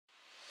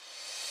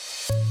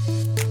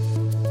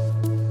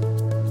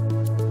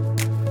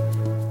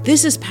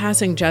This is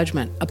Passing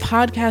Judgment, a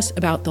podcast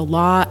about the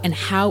law and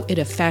how it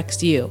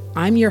affects you.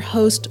 I'm your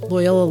host,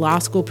 Loyola Law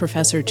School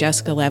professor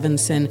Jessica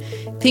Levinson.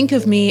 Think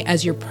of me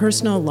as your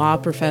personal law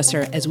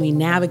professor as we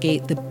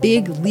navigate the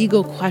big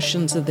legal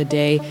questions of the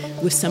day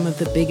with some of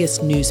the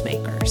biggest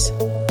newsmakers.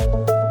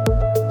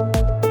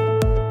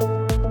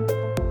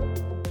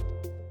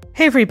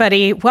 Hey,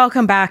 everybody.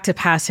 Welcome back to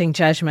Passing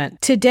Judgment.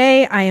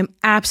 Today, I am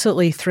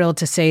absolutely thrilled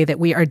to say that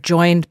we are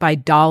joined by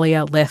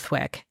Dahlia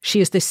Lithwick.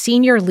 She is the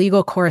senior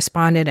legal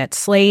correspondent at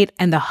Slate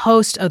and the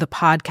host of the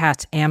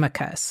podcast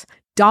Amicus.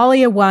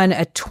 Dahlia won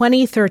a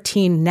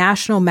 2013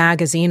 National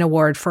Magazine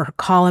Award for her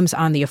columns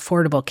on the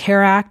Affordable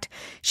Care Act.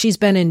 She's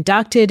been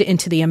inducted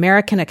into the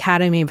American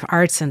Academy of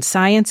Arts and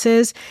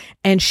Sciences,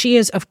 and she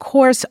is, of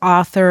course,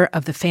 author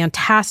of the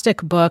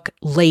fantastic book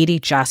Lady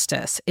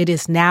Justice. It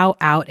is now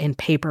out in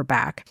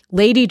paperback.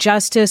 Lady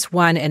Justice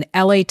won an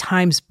LA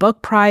Times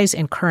Book Prize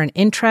in Current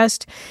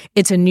Interest.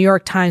 It's a New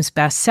York Times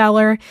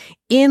bestseller.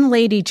 In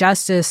Lady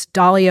Justice,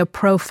 Dahlia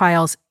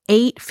profiles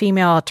 8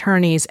 female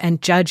attorneys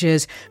and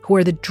judges who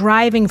are the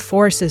driving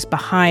forces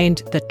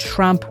behind the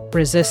Trump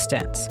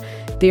resistance.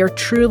 They are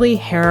truly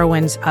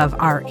heroines of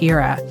our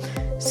era.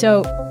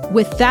 So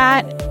with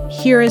that,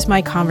 here is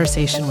my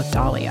conversation with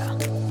Dahlia.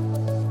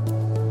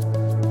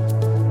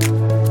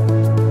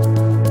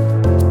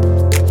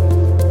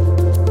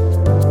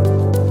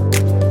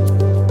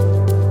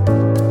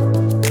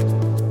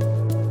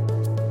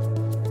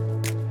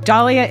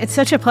 Dahlia, it's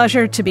such a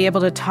pleasure to be able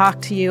to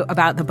talk to you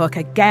about the book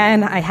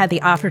again. I had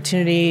the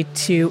opportunity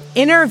to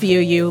interview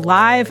you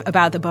live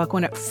about the book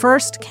when it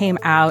first came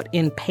out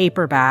in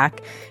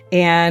paperback,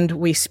 and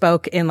we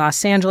spoke in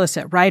Los Angeles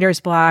at Writer's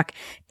Block.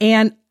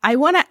 And I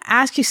want to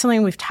ask you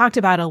something we've talked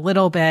about a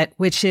little bit,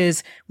 which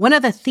is one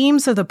of the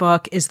themes of the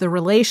book is the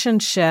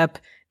relationship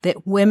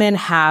that women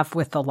have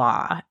with the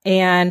law.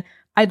 And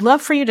I'd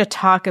love for you to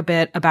talk a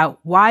bit about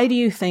why do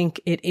you think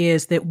it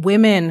is that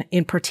women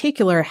in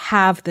particular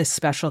have this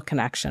special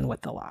connection with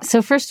the law?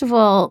 So first of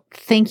all,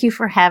 thank you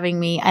for having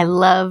me. I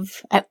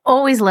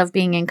always love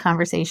being in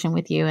conversation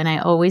with you, and I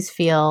always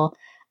feel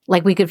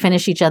like we could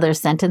finish each other's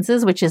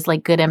sentences, which is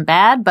like good and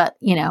bad. But,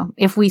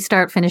 if we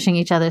start finishing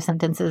each other's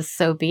sentences,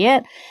 so be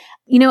it.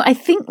 I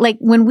think like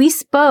when we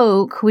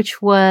spoke, which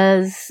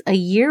was a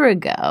year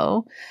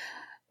ago,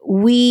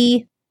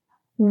 we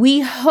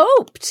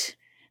hoped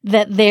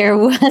that there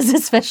was a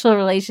special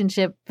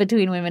relationship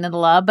between women and the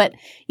law. But,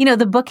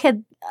 the book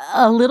had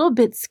a little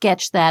bit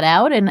sketched that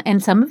out,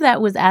 and some of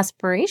that was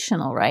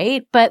aspirational,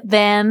 right? But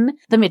then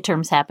the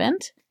midterms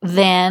happened.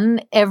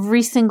 Then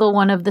every single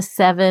one of the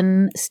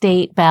 7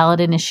 state ballot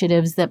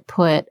initiatives that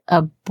put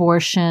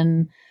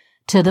abortion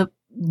to the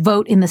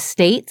vote in the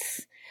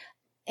states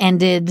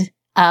ended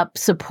up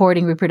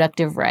supporting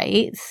reproductive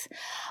rights.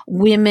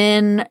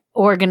 Women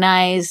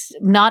organized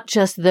not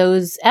just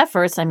those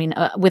efforts,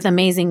 with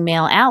amazing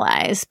male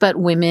allies, but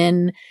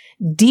women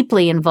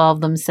deeply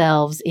involved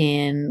themselves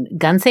in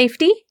gun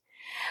safety.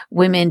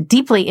 Women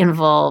deeply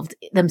involved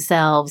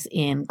themselves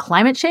in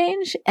climate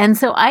change. And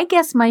so I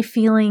guess my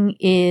feeling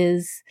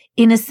is,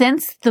 in a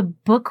sense, the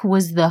book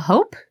was the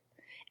hope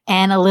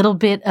and a little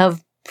bit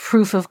of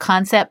proof of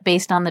concept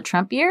based on the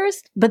Trump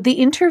years. But the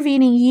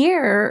intervening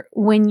year,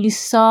 when you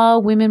saw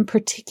women,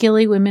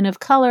 particularly women of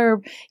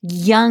color,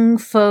 young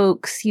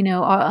folks,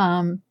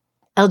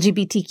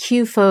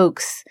 LGBTQ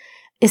folks,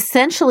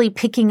 essentially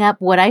picking up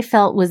what I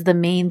felt was the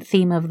main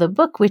theme of the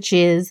book, which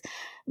is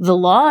the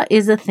law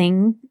is a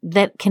thing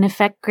that can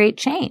affect great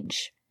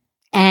change.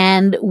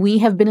 And we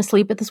have been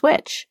asleep at the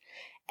switch.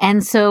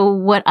 And so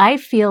what I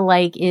feel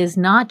like is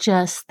not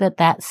just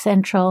that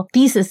central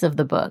thesis of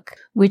the book,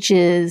 which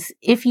is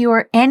if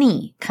you're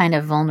any kind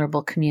of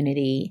vulnerable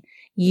community,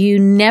 you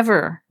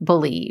never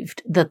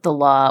believed that the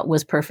law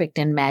was perfect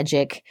and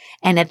magic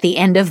and at the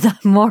end of the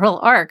moral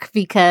arc,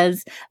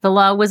 because the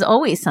law was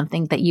always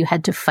something that you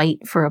had to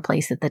fight for a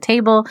place at the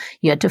table.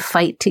 You had to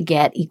fight to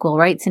get equal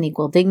rights and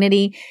equal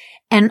dignity.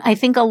 And I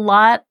think a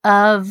lot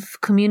of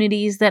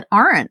communities that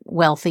aren't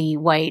wealthy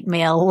white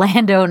male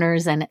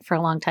landowners and for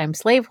a long time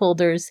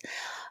slaveholders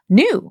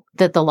knew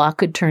that the law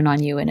could turn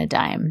on you in a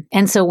dime.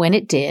 And so when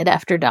it did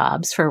after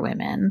Dobbs for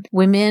women,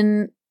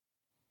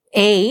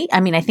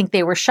 I think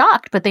they were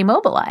shocked, but they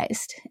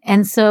mobilized.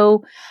 And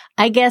so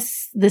I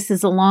guess this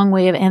is a long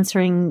way of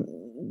answering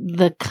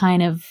the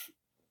kind of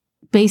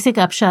basic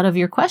upshot of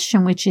your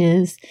question, which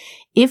is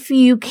if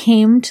you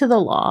came to the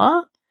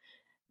law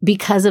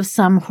because of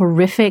some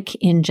horrific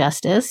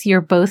injustice,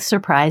 you're both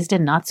surprised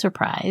and not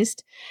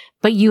surprised,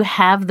 but you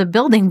have the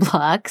building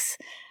blocks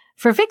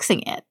for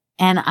fixing it.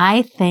 And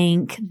I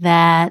think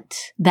that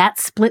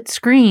split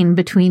screen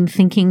between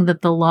thinking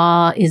that the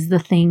law is the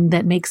thing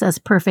that makes us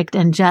perfect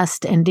and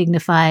just and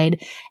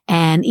dignified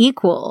and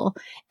equal,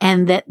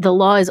 and that the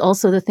law is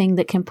also the thing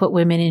that can put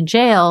women in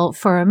jail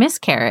for a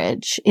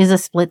miscarriage is a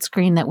split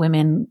screen that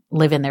women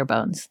live in their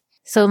bones.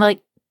 So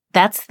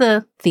that's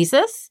the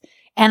thesis.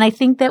 And I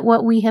think that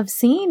what we have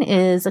seen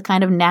is a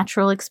kind of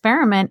natural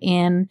experiment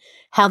in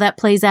how that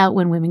plays out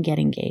when women get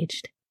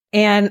engaged.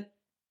 And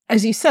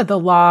As you said, the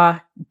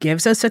law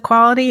gives us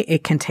equality.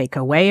 It can take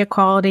away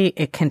equality.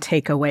 It can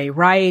take away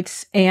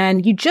rights.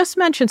 And you just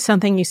mentioned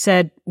something. You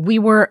said we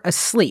were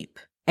asleep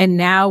and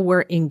now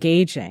we're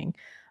engaging.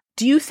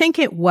 Do you think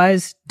it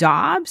was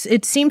Dobbs?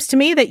 It seems to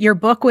me that your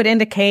book would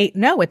indicate,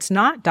 no, it's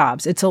not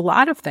Dobbs. It's a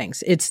lot of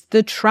things. It's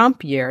the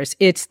Trump years.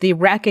 It's the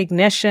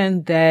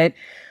recognition that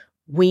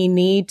we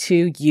need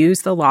to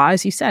use the law,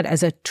 as you said,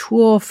 as a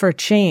tool for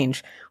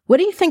change. What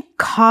do you think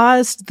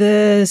caused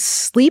the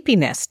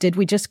sleepiness? Did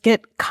we just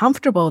get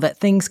comfortable that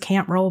things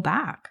can't roll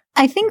back?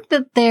 I think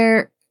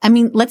that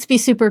let's be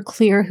super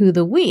clear who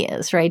the we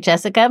is, right,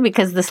 Jessica?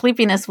 Because the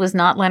sleepiness was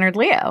not Leonard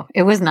Leo.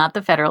 It was not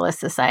the Federalist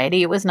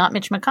Society. It was not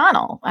Mitch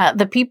McConnell.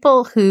 The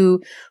people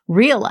who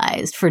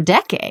realized for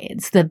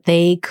decades that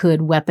they could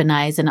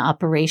weaponize and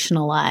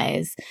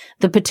operationalize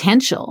the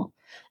potential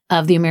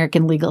of the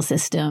American legal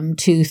system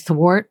to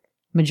thwart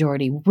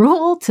majority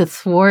rule, to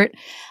thwart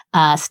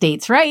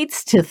states'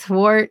 rights, to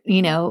thwart,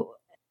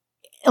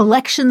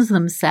 elections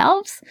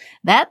themselves,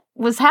 that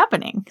was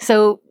happening.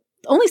 So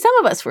only some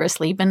of us were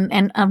asleep.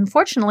 And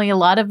unfortunately, a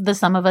lot of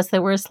some of us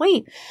that were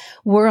asleep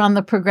were on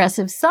the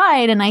progressive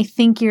side. And I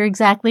think you're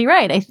exactly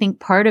right. I think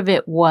part of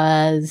it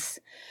was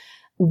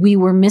we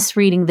were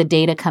misreading the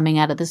data coming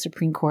out of the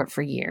Supreme Court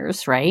for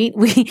years, right?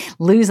 We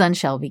lose on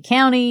Shelby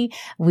County.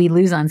 We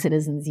lose on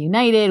Citizens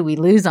United. We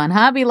lose on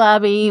Hobby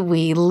Lobby.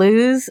 We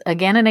lose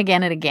again and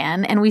again and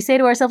again. And we say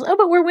to ourselves, oh,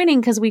 but we're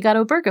winning because we got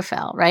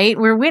Obergefell, right?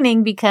 We're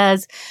winning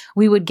because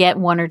we would get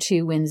 1 or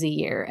 2 wins a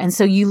year. And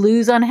so you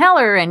lose on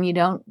Heller and you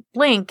don't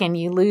blink, and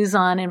you lose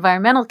on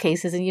environmental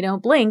cases and you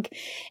don't blink.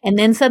 And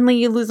then suddenly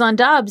you lose on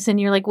Dobbs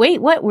and you're like,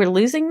 wait, what? We're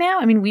losing now?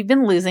 I mean, we've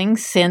been losing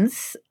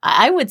since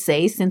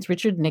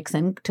Richard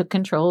Nixon took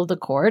control of the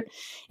court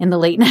in the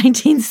late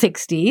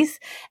 1960s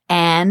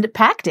and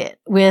packed it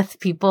with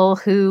people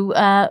who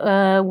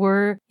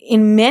were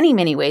in many,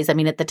 many ways. I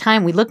mean, at the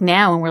time, we look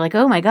now and we're like,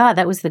 oh my God,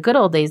 that was the good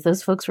old days.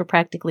 Those folks were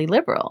practically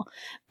liberal.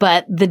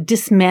 But the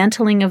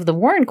dismantling of the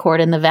Warren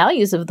Court and the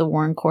values of the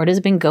Warren Court has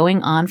been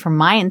going on for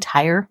my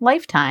entire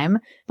lifetime,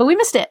 but we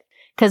missed it.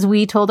 Because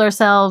we told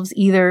ourselves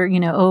either,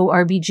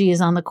 RBG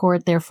is on the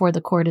court, therefore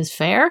the court is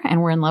fair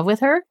and we're in love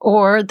with her,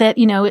 or that,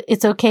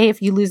 it's okay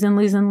if you lose and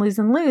lose and lose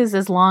and lose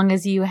as long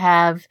as you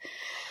have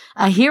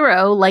a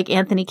hero like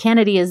Anthony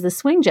Kennedy as the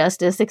swing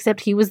justice,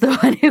 except he was the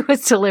one who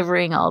was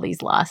delivering all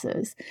these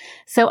losses.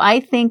 So I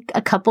think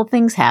a couple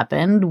things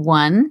happened.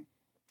 One,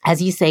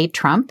 as you say,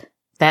 Trump.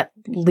 That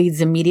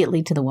leads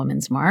immediately to the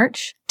Women's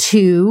March.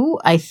 2,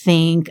 I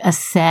think a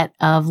set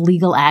of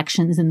legal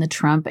actions in the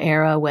Trump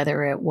era,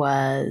 whether it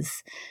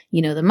was,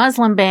 the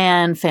Muslim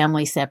ban,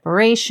 family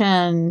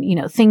separation,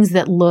 things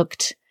that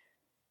looked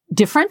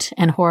different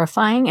and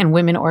horrifying, and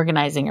women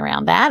organizing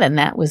around that. And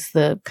that was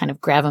the kind of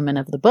gravamen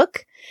of the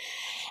book.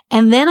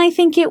 And then I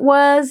think it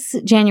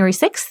was January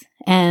 6th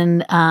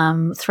and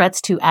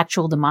threats to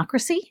actual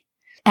democracy.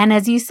 And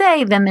as you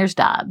say, then there's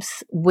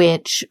Dobbs,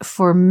 which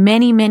for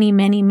many, many,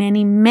 many,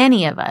 many,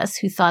 many of us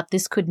who thought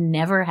this could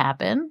never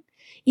happen,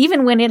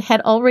 even when it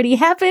had already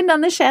happened on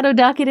the shadow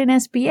docket in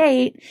SB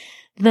 8,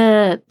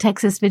 the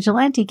Texas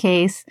vigilante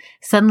case,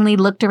 suddenly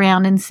looked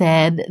around and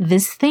said,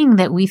 this thing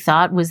that we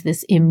thought was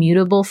this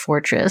immutable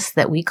fortress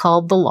that we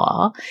called the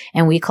law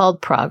and we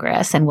called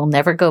progress and will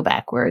never go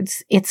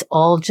backwards, it's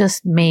all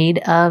just made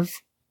of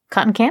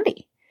cotton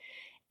candy.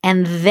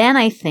 And then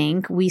I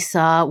think we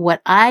saw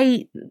what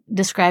I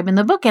describe in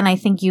the book, and I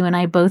think you and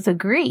I both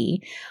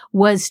agree,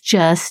 was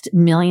just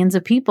millions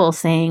of people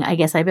saying, I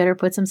guess I better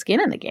put some skin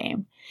in the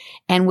game.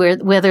 And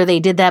whether they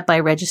did that by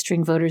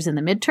registering voters in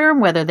the midterm,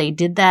 whether they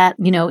did that,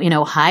 in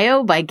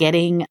Ohio by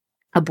getting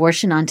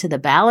abortion onto the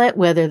ballot,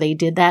 whether they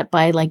did that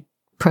by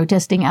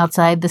protesting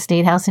outside the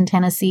state house in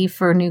Tennessee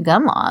for new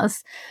gun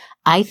laws,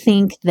 I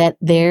think that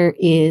there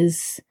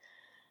is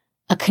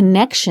a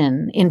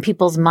connection in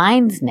people's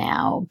minds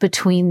now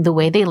between the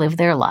way they live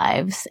their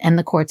lives and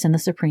the courts and the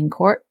Supreme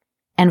Court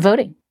and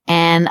voting.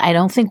 And I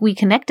don't think we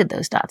connected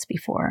those dots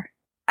before.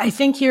 I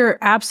think you're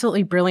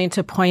absolutely brilliant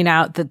to point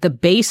out that the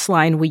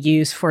baseline we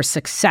use for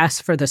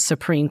success for the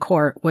Supreme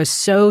Court was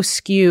so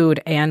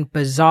skewed and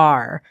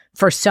bizarre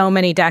for so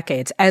many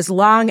decades. As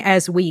long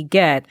as we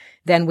get,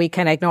 then we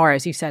can ignore,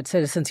 as you said,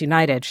 Citizens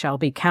United,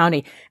 Shelby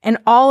County, and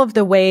all of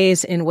the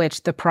ways in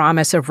which the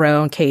promise of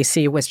Roe and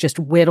Casey was just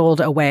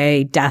whittled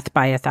away, death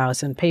by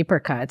 1,000 paper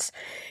cuts.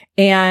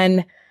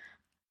 And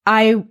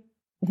I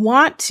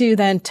want to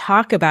then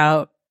talk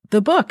about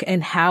the book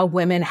and how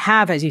women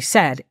have, as you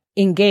said,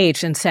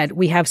 engaged and said,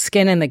 we have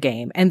skin in the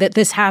game, and that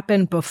this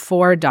happened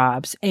before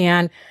Dobbs.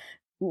 And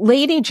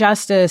Lady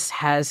Justice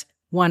has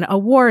won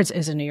awards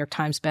as a New York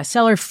Times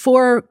bestseller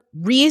for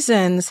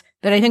reasons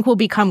that I think will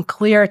become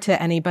clear to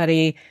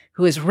anybody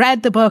who has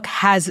read the book,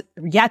 has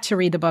yet to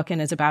read the book,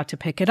 and is about to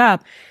pick it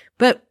up.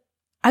 But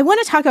I want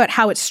to talk about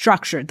how it's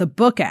structured, the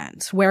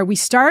bookends, where we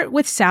start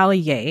with Sally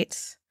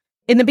Yates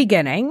in the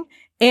beginning,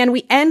 and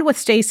we end with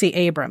Stacey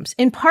Abrams,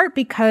 in part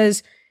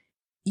because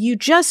you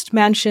just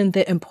mentioned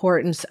the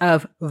importance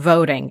of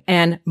voting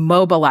and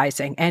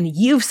mobilizing. And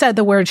you've said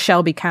the word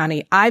Shelby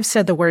County. I've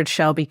said the word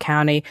Shelby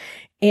County.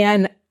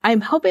 And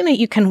I'm hoping that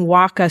you can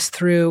walk us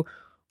through,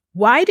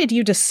 why did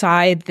you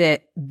decide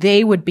that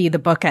they would be the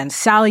bookends?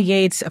 Sally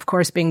Yates, of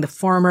course, being the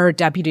former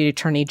Deputy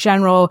Attorney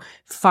General,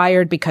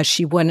 fired because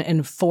she wouldn't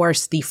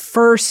enforce the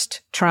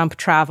first Trump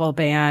travel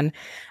ban.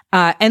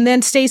 And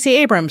then Stacey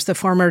Abrams, the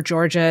former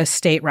Georgia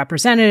state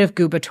representative,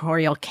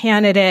 gubernatorial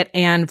candidate,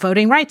 and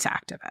voting rights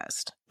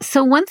activist.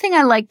 So one thing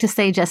I like to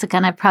say, Jessica,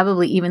 and I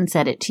probably even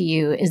said it to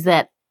you, is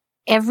that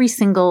every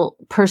single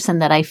person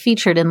that I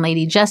featured in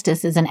Lady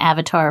Justice is an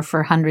avatar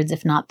for hundreds,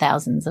 if not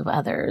thousands of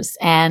others.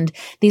 And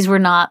these were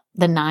not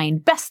the 9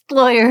 best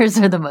lawyers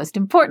or the most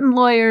important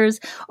lawyers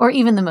or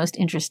even the most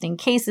interesting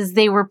cases.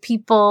 They were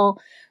people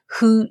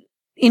who,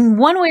 in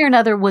one way or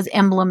another, was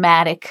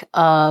emblematic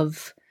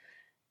of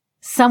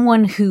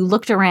someone who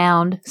looked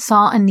around,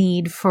 saw a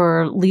need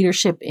for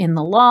leadership in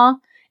the law,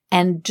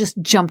 and just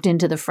jumped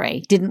into the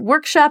fray. Didn't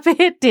workshop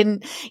it,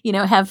 didn't,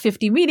 have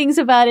 50 meetings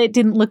about it,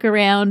 didn't look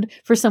around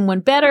for someone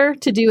better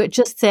to do it,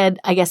 just said,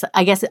 I guess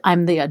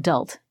I'm the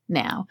adult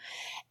now.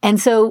 And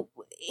so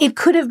it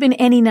could have been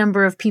any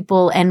number of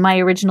people, and my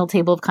original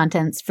table of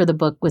contents for the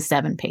book was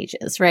 7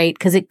 pages, right?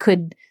 Because it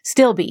could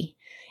still be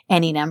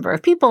any number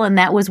of people, and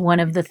that was one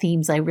of the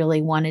themes I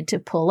really wanted to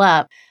pull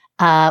up.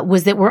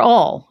 Was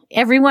that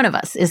every one of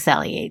us is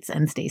Sally Yates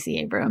and Stacey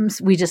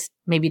Abrams. We just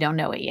maybe don't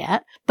know it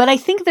yet. But I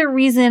think the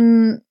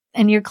reason,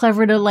 and you're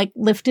clever to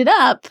lift it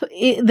up,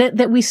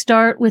 that we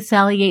start with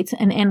Sally Yates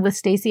and end with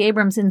Stacey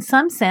Abrams in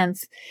some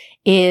sense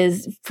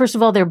is, first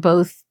of all, they're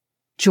both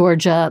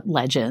Georgia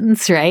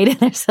legends, right? And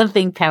there's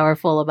something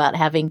powerful about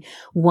having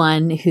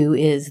one who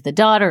is the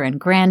daughter and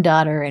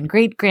granddaughter and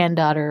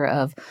great-granddaughter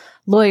of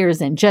lawyers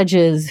and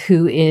judges,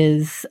 who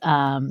is,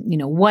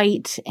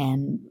 white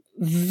and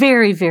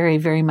very, very,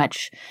 very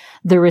much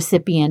the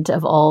recipient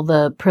of all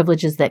the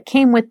privileges that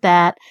came with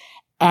that.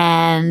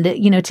 And,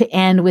 to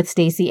end with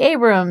Stacey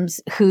Abrams,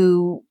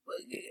 who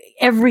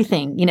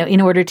everything,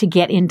 in order to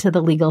get into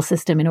the legal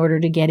system, in order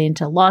to get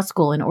into law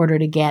school, in order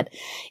to get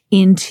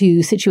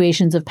into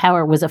situations of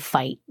power was a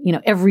fight.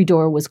 Every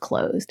door was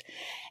closed.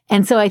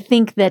 And so I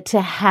think that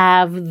to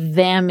have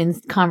them in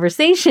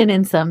conversation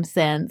in some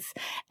sense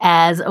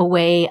as a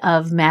way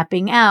of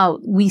mapping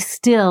out, we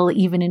still,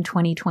 even in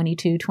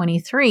 2022,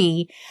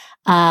 23,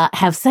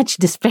 have such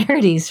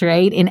disparities,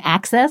 right, in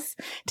access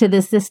to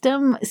the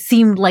system,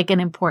 seemed like an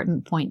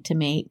important point to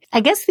make.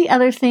 I guess the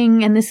other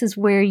thing, and this is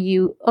where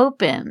you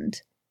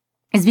opened,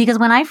 is because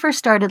when I first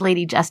started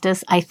Lady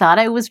Justice, I thought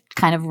I was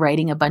kind of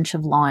writing a bunch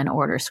of Law and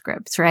Order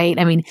scripts, right?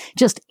 I mean,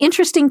 just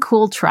interesting,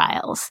 cool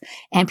trials.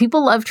 And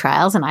people love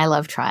trials, and I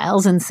love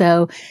trials. And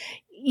so,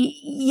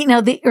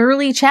 the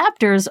early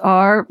chapters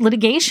are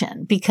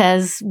litigation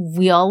because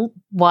we all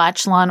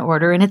watch Law and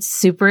Order and it's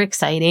super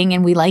exciting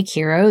and we like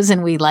heroes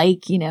and we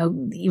like,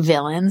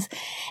 villains.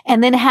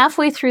 And then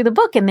halfway through the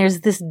book, and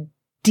there's this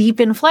deep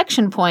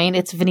inflection point,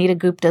 it's Vanita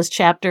Gupta's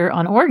chapter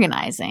on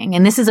organizing.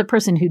 And this is a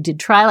person who did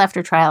trial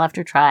after trial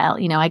after trial.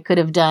 I could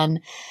have done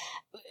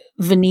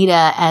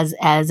Vanita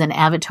as an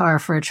avatar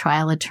for a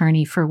trial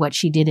attorney for what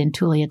she did in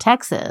Tulia,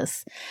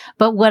 Texas.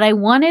 But what I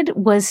wanted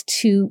was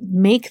to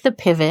make the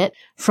pivot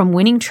from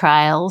winning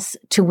trials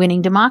to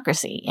winning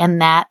democracy.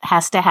 And that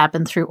has to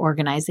happen through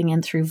organizing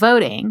and through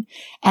voting.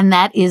 And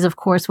that is, of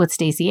course, what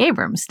Stacey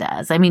Abrams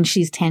does. I mean,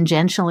 she's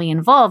tangentially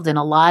involved in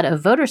a lot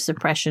of voter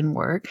suppression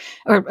work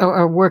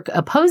or work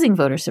opposing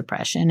voter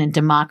suppression and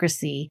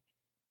democracy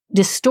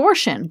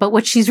distortion. But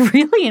what she's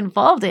really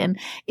involved in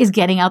is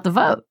getting out the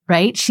vote,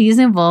 right? She's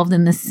involved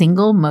in the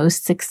single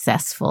most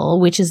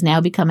successful, which has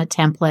now become a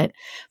template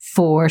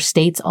for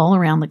states all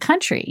around the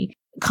country,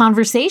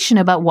 conversation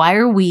about why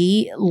are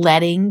we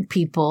letting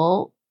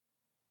people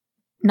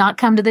not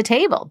come to the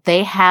table?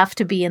 They have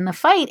to be in the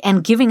fight,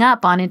 and giving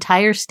up on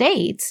entire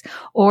states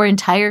or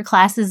entire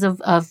classes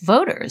of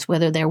voters,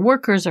 whether they're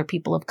workers or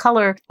people of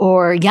color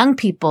or young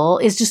people,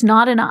 is just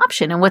not an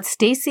option. And what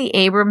Stacey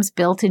Abrams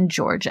built in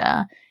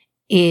Georgia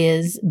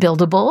is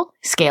buildable,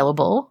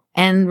 scalable,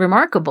 and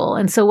remarkable.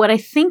 And so what I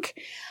think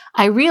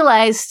I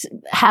realized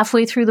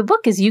halfway through the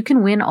book is you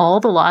can win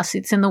all the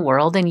lawsuits in the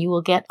world and you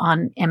will get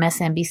on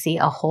MSNBC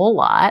a whole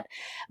lot,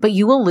 but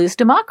you will lose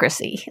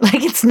democracy.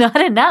 It's not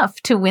enough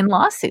to win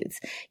lawsuits.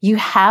 You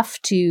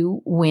have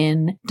to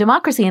win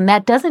democracy. And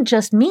that doesn't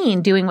just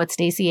mean doing what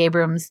Stacey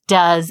Abrams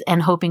does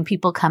and hoping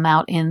people come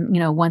out in,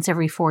 once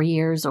every 4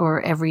 years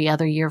or every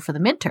other year for the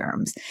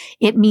midterms.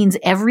 It means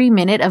every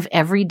minute of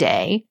every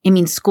day. It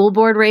means school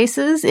board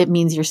races. It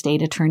means your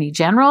state attorney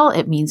general.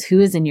 It means who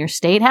is in your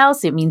state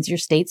house. It means your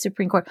state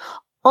Supreme Court.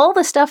 All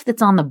the stuff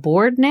that's on the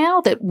board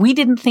now that we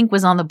didn't think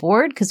was on the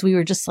board because we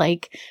were just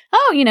like,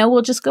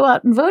 we'll just go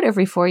out and vote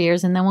every 4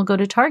 years and then we'll go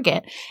to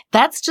Target.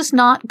 That's just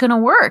not going to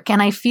work.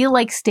 And I feel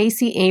like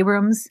Stacey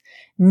Abrams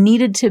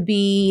needed to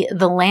be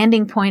the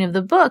landing point of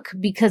the book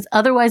because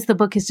otherwise the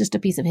book is just a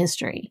piece of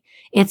history.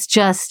 It's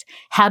just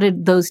how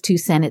did those 2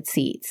 Senate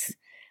seats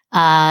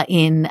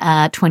in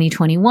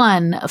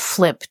 2021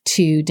 flip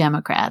to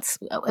Democrats?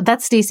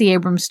 That's Stacey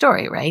Abrams'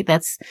 story, right?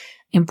 That's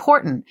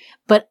important.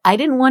 but I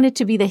didn't want it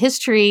to be the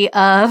history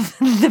of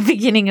the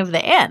beginning of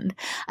the end.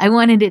 I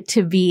wanted it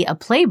to be a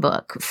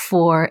playbook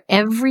for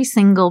every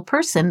single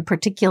person,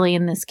 particularly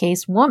in this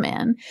case,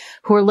 women,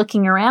 who are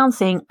looking around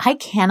saying, I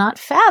cannot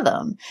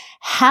fathom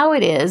how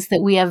it is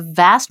that we have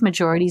vast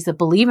majorities that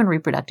believe in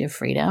reproductive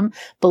freedom,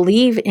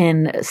 believe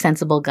in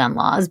sensible gun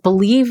laws,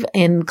 believe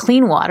in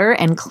clean water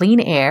and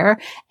clean air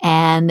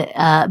and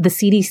the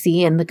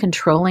CDC and the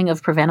controlling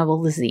of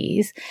preventable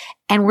disease.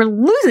 And we're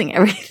losing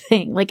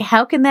everything. Like,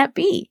 how can that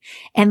be?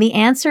 And the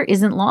answer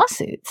isn't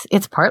lawsuits.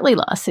 It's partly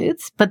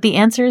lawsuits, but the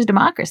answer is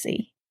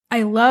democracy.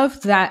 I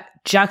love that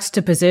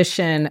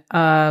juxtaposition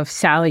of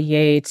Sally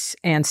Yates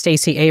and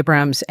Stacey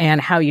Abrams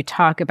and how you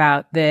talk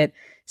about that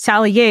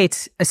Sally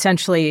Yates,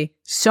 essentially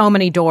so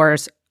many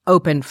doors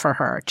opened for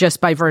her just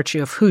by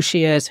virtue of who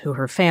she is, who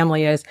her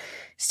family is.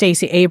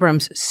 Stacey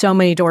Abrams, so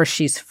many doors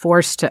she's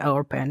forced to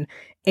open.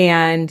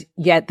 And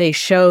yet they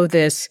show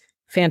this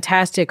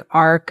fantastic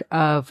arc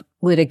of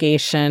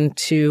litigation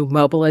to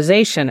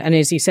mobilization. And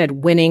as you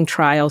said, winning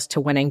trials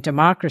to winning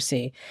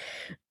democracy.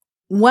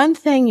 One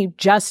thing you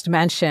just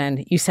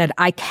mentioned, you said,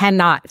 I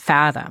cannot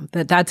fathom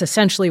that's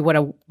essentially what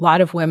a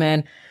lot of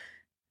women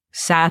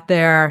sat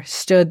there,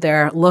 stood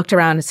there, looked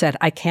around and said,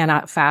 I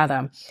cannot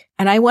fathom.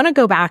 And I want to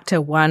go back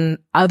to one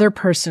other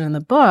person in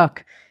the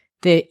book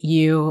that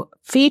you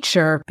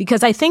feature,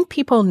 because I think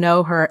people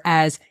know her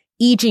as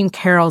E. Jean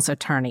Carroll's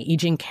attorney. E.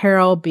 Jean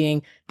Carroll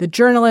being the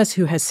journalist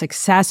who has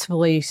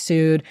successfully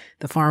sued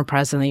the former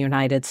president of the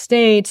United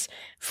States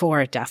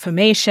for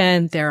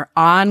defamation. There are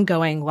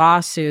ongoing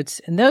lawsuits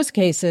in those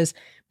cases,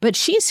 but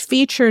she's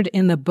featured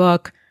in the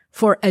book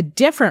for a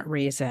different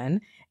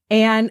reason.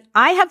 And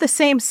I have the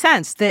same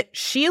sense that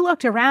she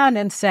looked around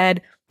and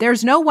said,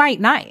 there's no white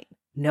knight.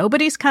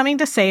 Nobody's coming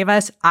to save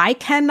us. I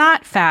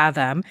cannot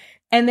fathom.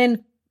 And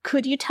then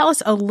could you tell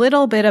us a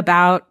little bit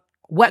about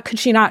what could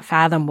she not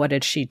fathom? What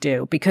did she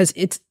do? Because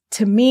it's,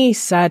 to me,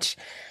 such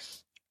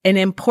an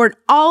important,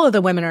 all of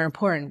the women are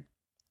important,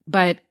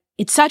 but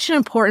it's such an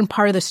important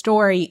part of the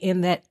story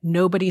in that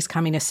nobody's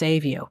coming to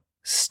save you.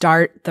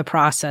 Start the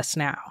process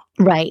now.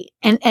 Right.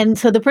 And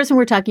so the person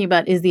we're talking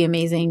about is the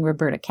amazing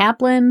Roberta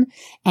Kaplan.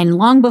 And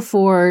long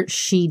before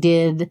she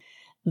did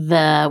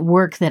the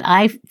work that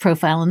I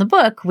profile in the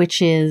book, which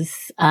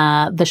is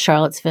the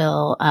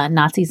Charlottesville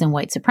Nazis and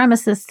white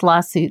supremacists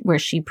lawsuit, where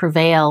she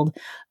prevailed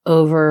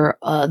over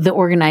the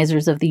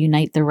organizers of the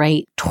Unite the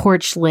Right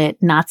torchlit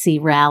Nazi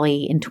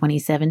rally in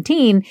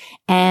 2017.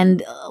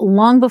 And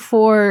long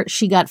before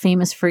she got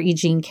famous for E.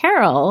 Jean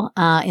Carroll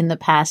in the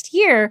past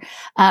year,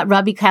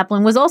 Robbie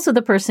Kaplan was also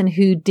the person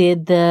who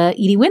did the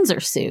Edie Windsor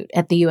suit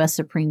at the U.S.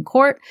 Supreme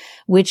Court,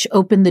 which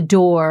opened the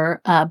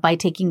door by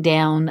taking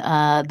down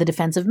the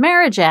Defense of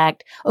Marriage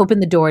Act,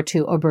 opened the door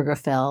to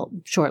Obergefell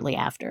shortly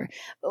after.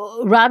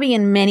 Robbie,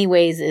 in many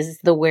ways, is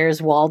the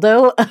Where's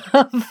Waldo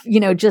of,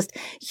 just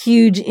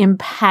huge,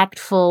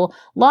 impactful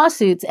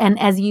lawsuits. And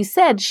as you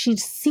said, she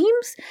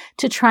seems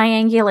to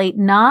triangulate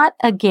not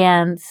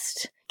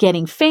against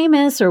getting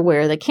famous or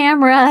where are the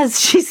cameras.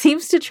 She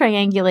seems to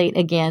triangulate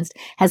against,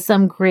 has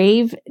some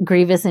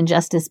grievous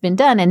injustice been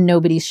done and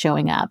nobody's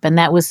showing up. And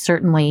that was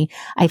certainly,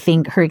 I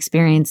think, her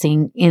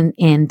experiencing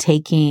in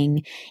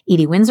taking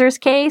Edie Windsor's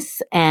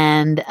case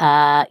and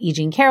E.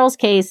 Jean Carroll's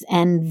case,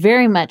 and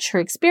very much her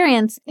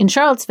experience in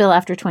Charlottesville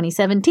after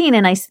 2017.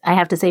 And I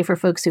have to say, for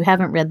folks who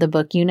haven't read the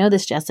book, you know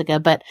this,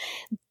 Jessica, but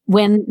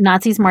when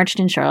Nazis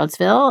marched in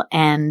Charlottesville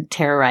and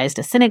terrorized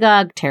a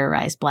synagogue,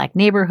 terrorized Black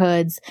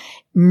neighborhoods,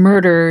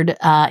 murdered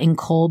in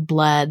cold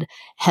blood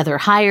Heather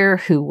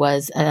Heyer, who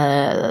was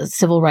a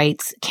civil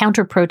rights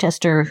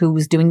counter-protester who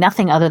was doing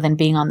nothing other than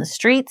being on the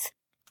streets,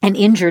 and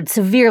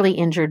severely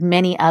injured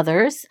many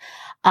others.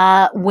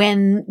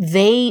 When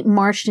they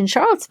marched in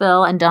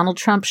Charlottesville and Donald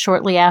Trump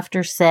shortly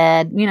after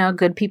said,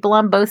 good people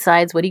on both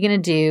sides, what are you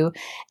going to do?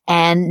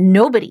 And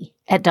nobody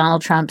at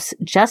Donald Trump's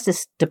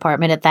Justice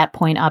Department, at that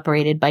point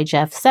operated by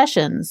Jeff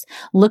Sessions,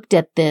 looked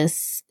at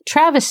this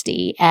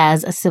travesty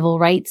as a civil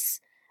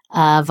rights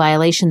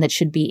violation that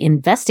should be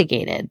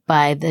investigated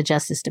by the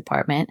Justice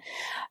Department.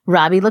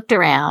 Robbie looked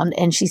around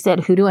and she said,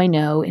 who do I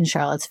know in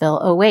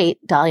Charlottesville? Oh, wait,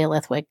 Dahlia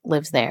Lithwick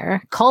lives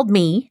there. Called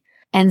me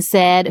and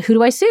said, who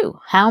do I sue?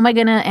 How am I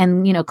going to,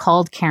 and,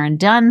 called Karen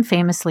Dunn,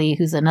 famously,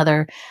 who's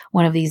another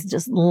one of these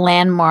just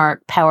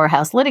landmark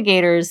powerhouse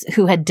litigators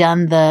who had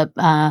done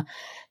the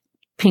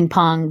ping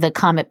pong, the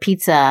Comet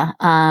Pizza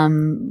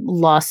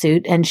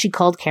lawsuit. And she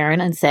called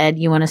Karen and said,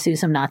 you want to sue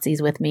some Nazis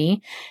with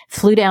me?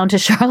 Flew down to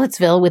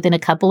Charlottesville within a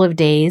couple of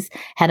days,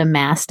 had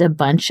amassed a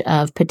bunch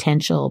of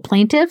potential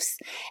plaintiffs,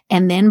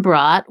 and then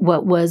brought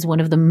what was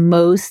one of the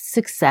most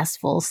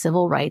successful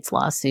civil rights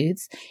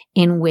lawsuits,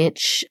 in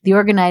which the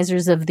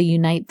organizers of the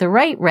Unite the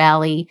Right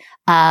rally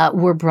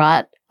were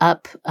brought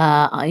up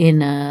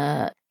in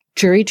a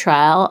jury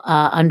trial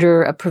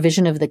under a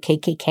provision of the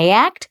KKK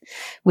Act,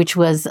 which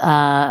was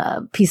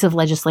a piece of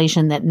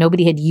legislation that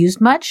nobody had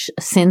used much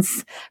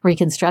since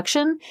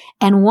Reconstruction,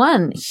 and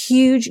won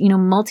huge,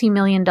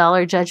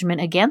 multi-million-dollar judgment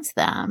against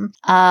them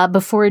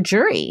before a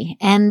jury.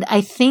 And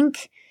I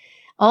think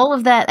all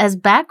of that as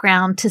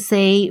background to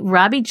say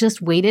Robbie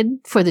just waited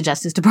for the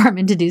Justice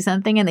Department to do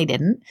something and they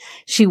didn't.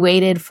 She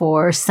waited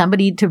for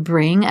somebody to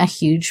bring a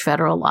huge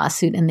federal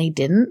lawsuit and they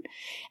didn't.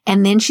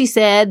 And then she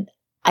said,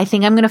 I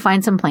think I'm going to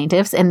find some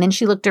plaintiffs. And then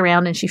she looked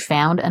around and she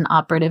found an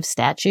operative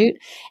statute.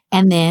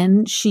 And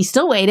then she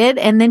still waited.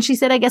 And then she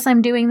said, I guess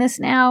I'm doing this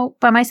now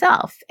by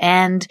myself.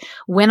 And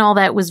when all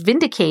that was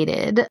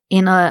vindicated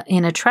in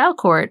a trial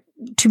court,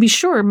 to be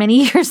sure,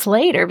 many years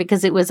later,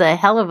 because it was a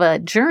hell of a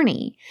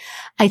journey,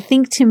 I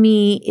think to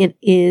me, it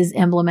is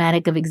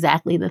emblematic of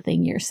exactly the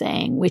thing you're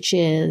saying, which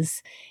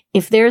is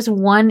if there's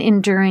one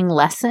enduring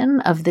lesson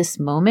of this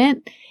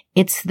moment,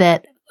 it's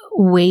that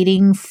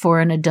waiting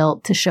for an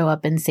adult to show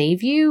up and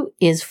save you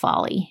is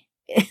folly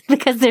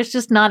because there's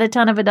just not a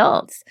ton of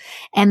adults.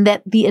 And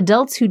that the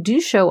adults who do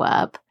show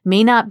up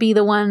may not be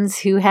the ones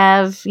who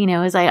have,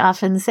 as I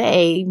often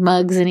say,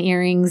 mugs and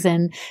earrings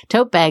and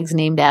tote bags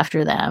named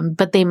after them,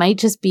 but they might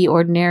just be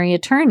ordinary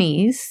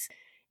attorneys.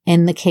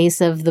 In the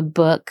case of the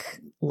book,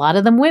 a lot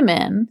of them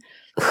women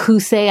who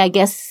say, I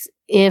guess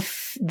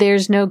if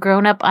there's no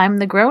grown up, I'm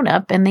the grown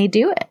up, and they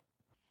do it.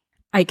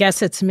 I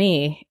guess it's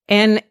me.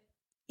 And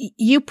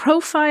you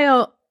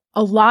profile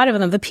a lot of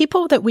them. The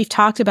people that we've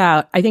talked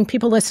about, I think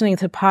people listening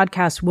to the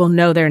podcast will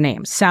know their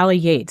names. Sally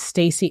Yates,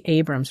 Stacey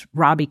Abrams,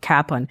 Robbie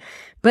Kaplan.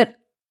 But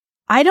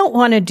I don't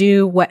want to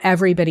do what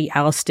everybody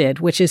else did,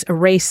 which is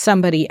erase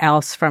somebody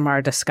else from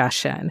our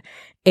discussion.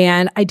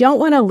 And I don't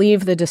want to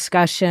leave the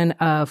discussion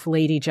of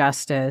Lady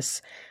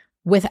Justice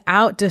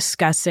without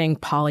discussing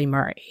Pauli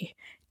Murray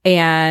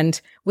and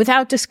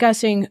without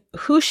discussing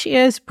who she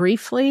is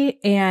briefly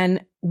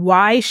and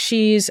why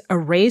she's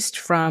erased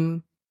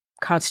from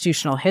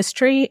constitutional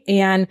history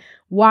and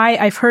why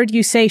I've heard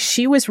you say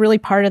she was really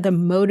part of the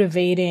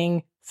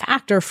motivating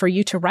factor for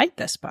you to write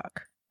this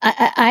book.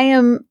 I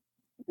am,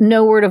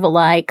 no word of a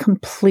lie,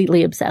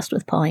 completely obsessed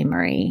with Pauli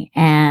Murray.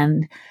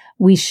 And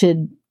we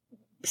should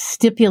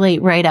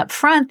stipulate right up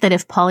front that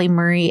if Pauli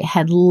Murray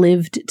had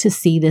lived to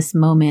see this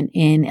moment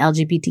in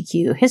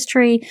LGBTQ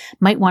history,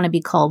 might want to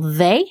be called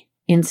they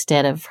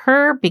instead of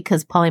her,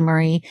 because Pauli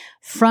Murray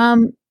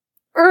from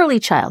early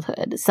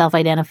childhood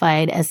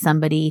self-identified as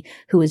somebody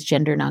who was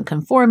gender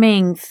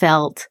nonconforming,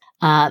 felt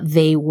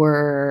they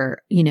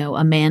were,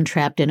 a man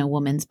trapped in a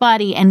woman's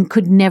body and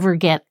could never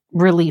get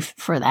relief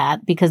for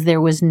that because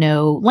there was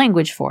no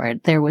language for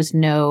it. There was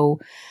no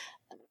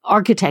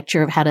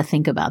architecture of how to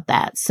think about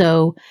that.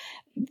 So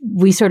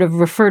we sort of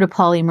refer to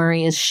Pauli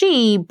Murray as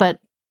she, but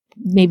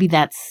maybe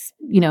that's,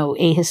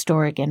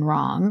 ahistoric and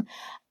wrong.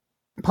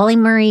 Pauli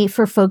Murray,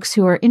 for folks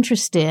who are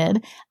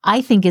interested,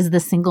 I think is the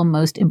single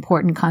most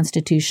important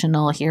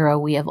constitutional hero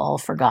we have all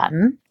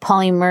forgotten.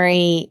 Pauli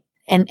Murray,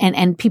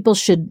 and people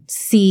should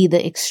see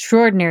the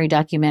extraordinary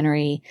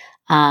documentary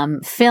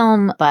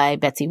film by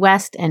Betsy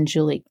West and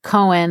Julie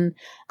Cohen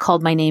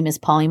called My Name is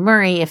Pauli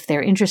Murray if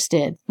they're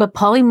interested. But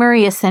Pauli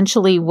Murray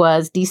essentially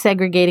was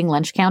desegregating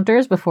lunch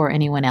counters before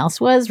anyone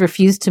else was,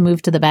 refused to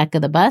move to the back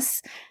of the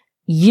bus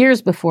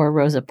years before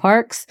Rosa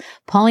Parks.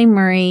 Pauli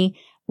Murray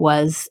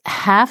was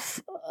half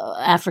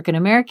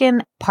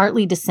African-American,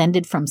 partly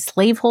descended from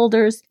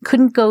slaveholders,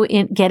 couldn't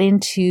get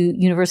into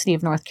University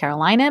of North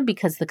Carolina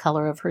because the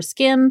color of her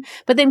skin,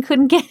 but then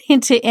couldn't get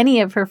into any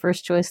of her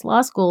first choice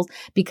law schools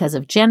because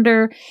of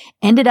gender,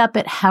 ended up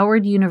at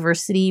Howard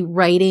University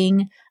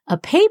writing a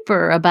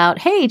paper about,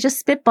 hey,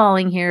 just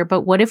spitballing here,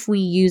 but what if we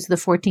use the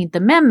 14th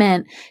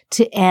Amendment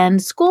to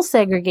end school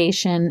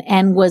segregation,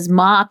 and was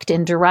mocked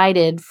and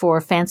derided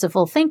for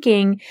fanciful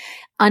thinking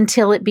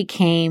until it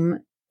became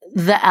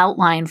the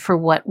outline for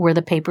what were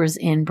the papers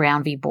in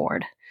Brown v.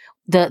 Board.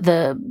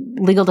 The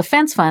Legal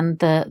Defense Fund,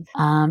 the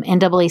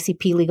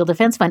NAACP Legal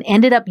Defense Fund,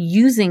 ended up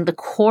using the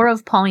core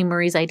of Pauli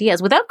Murray's ideas,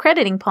 without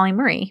crediting Pauli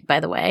Murray, by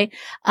the way,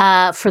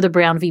 for the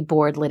Brown v.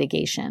 Board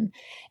litigation.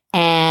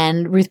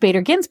 And Ruth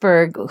Bader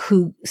Ginsburg,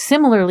 who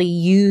similarly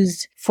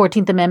used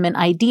 14th Amendment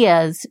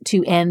ideas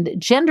to end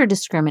gender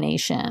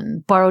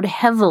discrimination, borrowed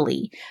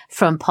heavily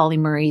from Pauli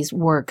Murray's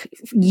work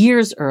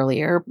years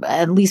earlier,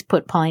 at least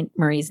put Pauli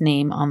Murray's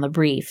name on the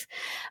brief.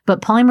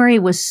 But Pauli Murray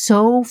was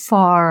so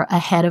far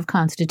ahead of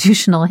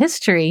constitutional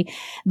history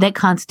that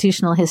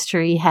constitutional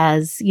history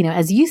has,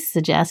 as you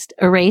suggest,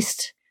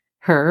 erased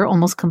her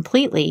almost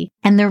completely.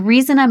 And the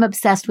reason I'm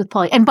obsessed with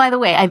Pauli, and by the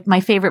way, my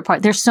favorite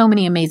part, there's so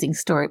many amazing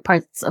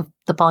parts of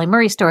the Pauli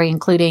Murray story,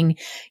 including,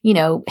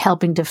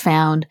 helping to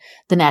found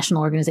the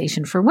National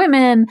Organization for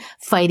Women,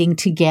 fighting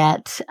to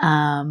get,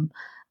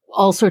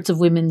 all sorts of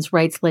women's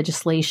rights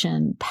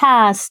legislation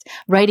passed,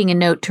 writing a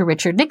note to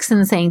Richard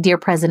Nixon saying, Dear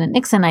President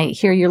Nixon, I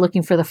hear you're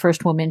looking for the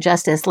first woman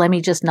justice. Let me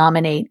just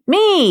nominate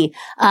me.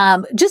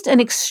 Just an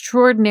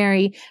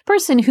extraordinary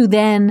person who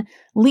then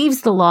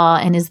leaves the law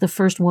and is the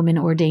first woman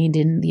ordained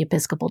in the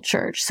Episcopal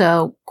Church.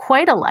 So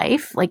quite a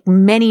life, like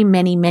many,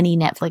 many, many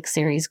Netflix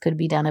series could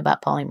be done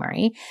about Pauli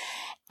Murray.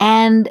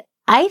 And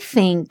I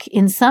think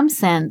in some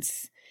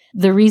sense,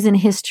 the reason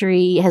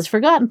history has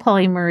forgotten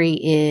Pauli Murray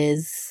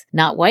is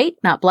not white,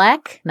 not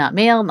black, not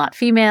male, not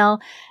female,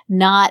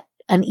 not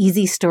an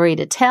easy story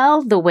to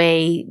tell, the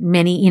way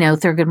many,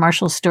 Thurgood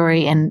Marshall's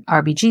story and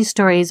RBG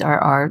stories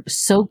are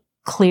so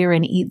clear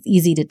and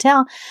easy to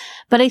tell.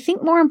 But I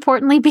think more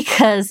importantly,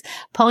 because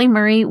Pauli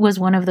Murray was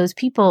one of those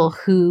people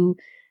who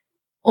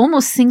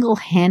almost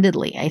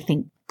single-handedly, I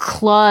think,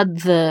 clawed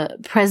the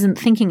present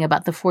thinking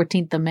about the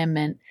 14th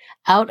Amendment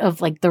out of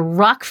like the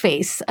rock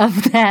face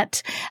of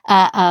that,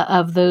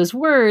 of those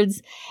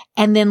words,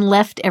 and then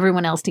left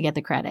everyone else to get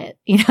the credit,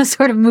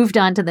 sort of moved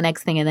on to the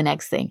next thing and the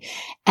next thing.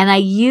 And I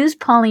used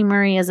Pauli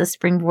Murray as a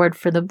springboard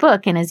for the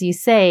book. And as you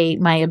say,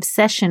 my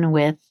obsession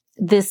with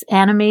this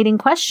animating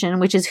question,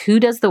 which is who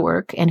does the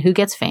work and who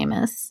gets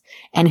famous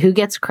and who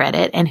gets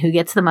credit and who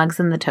gets the mugs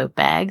and the tote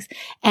bags.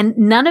 And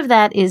none of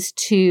that is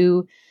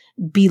to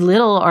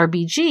belittle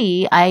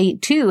RBG. I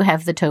too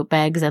have the tote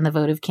bags and the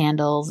votive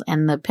candles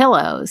and the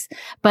pillows.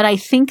 But I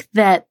think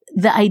that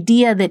the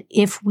idea that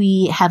if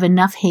we have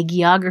enough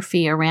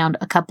hagiography around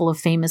a couple of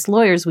famous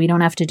lawyers, we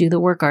don't have to do the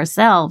work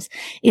ourselves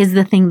is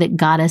the thing that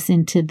got us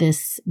into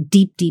this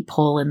deep, deep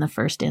hole in the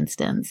first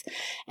instance.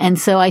 And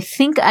so I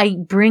think I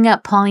bring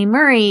up Pauli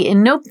Murray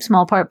in no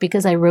small part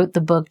because I wrote the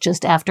book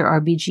just after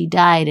RBG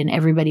died and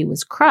everybody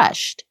was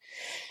crushed.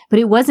 But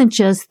it wasn't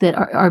just that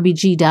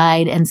RBG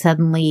died and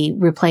suddenly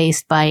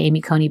replaced by Amy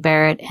Coney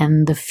Barrett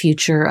and the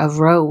future of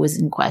Roe was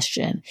in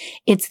question.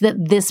 It's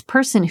that this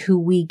person who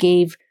we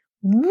gave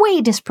way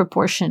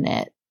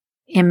disproportionate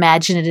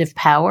imaginative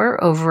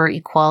power over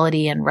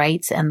equality and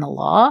rights and the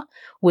law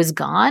was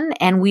gone,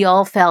 and we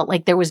all felt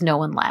like there was no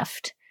one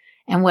left.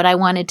 And what I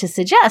wanted to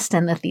suggest,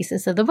 and the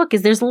thesis of the book,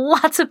 is there's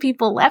lots of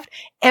people left.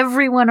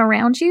 Everyone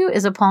around you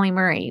is a Pauli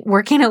Murray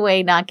working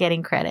away, not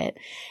getting credit.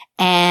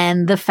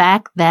 And the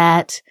fact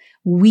that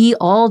we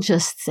all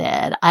just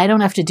said, I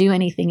don't have to do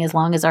anything as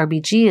long as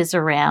RBG is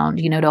around,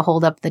 to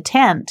hold up the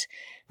tent.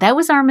 That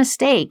was our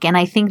mistake. And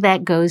I think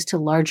that goes to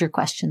larger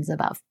questions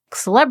about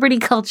celebrity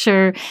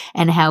culture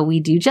and how we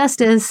do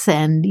justice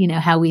and,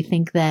 how we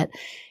think that,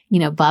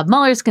 Bob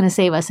Mueller's going to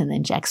save us and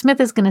then Jack Smith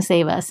is going to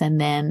save us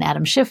and then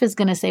Adam Schiff is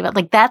going to save us.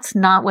 Like, that's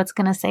not what's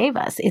going to save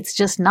us. It's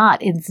just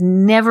not. It's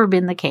never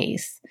been the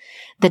case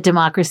that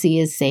democracy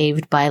is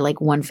saved by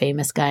like one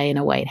famous guy in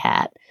a white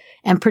hat.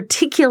 And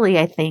particularly,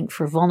 I think,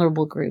 for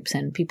vulnerable groups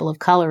and people of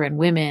color and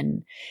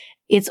women,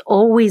 it's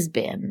always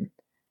been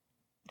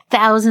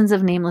thousands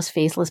of nameless,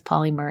 faceless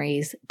Pauli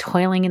Murrays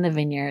toiling in the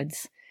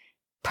vineyards,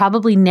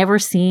 probably never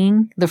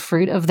seeing the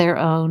fruit of their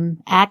own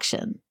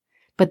action.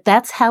 But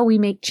that's how we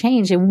make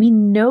change, and we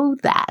know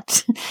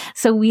that.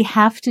 So we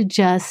have to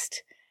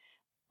just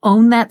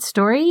own that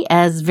story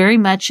as very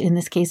much, in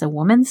this case, a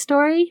woman's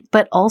story,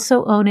 but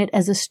also own it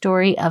as a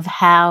story of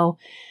how,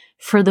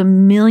 for the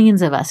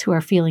millions of us who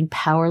are feeling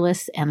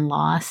powerless and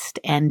lost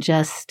and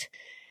just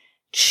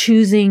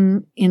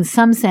choosing, in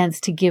some sense,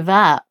 to give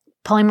up,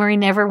 Pauli Murray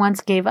never once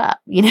gave up.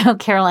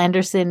 Carol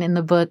Anderson in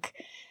the book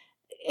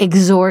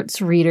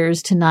exhorts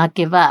readers to not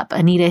give up.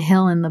 Anita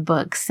Hill in the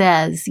book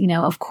says,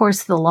 of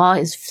course the law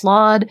is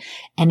flawed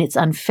and it's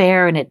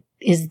unfair and it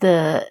is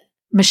the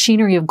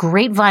machinery of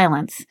great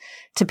violence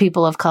to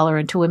people of color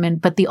and to women,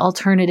 but the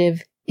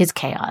alternative is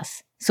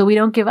chaos. So we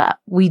don't give up.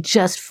 We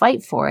just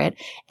fight for it.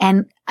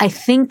 And I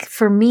think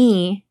for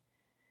me,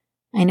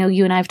 I know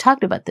you and I have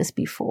talked about this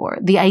before,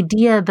 the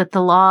idea that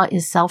the law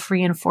is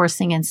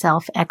self-reinforcing and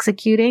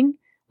self-executing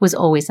was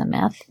always a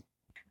myth.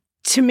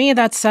 To me,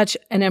 that's such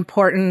an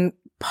important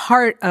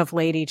part of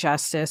Lady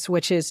Justice,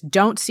 which is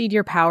don't cede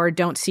your power,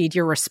 don't cede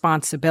your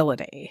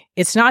responsibility.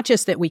 It's not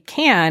just that we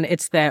can,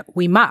 it's that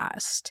we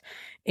must.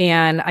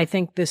 And I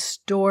think the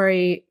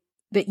story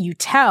that you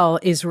tell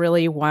is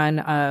really one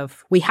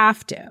of we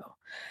have to.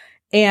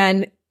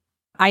 And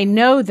I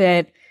know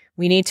that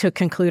we need to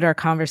conclude our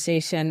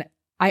conversation.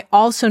 I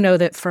also know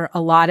that for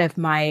a lot of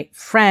my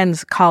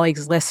friends,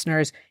 colleagues,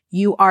 listeners,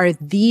 you are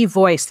the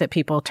voice that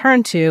people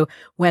turn to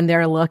when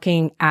they're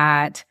looking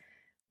at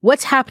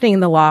what's happening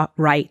in the law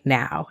right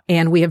now.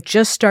 And we have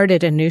just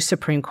started a new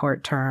Supreme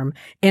Court term.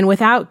 And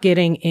without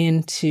getting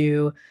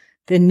into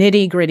the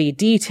nitty-gritty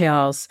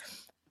details,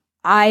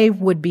 I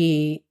would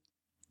be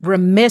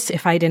remiss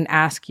if I didn't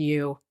ask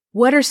you,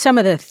 what are some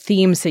of the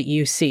themes that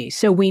you see?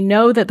 So we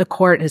know that the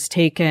court has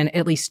taken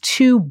at least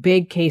 2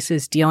 big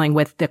cases dealing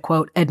with the,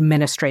 quote,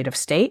 administrative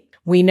state.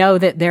 We know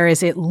that there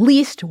is at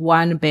least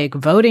one big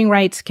voting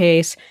rights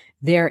case.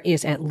 There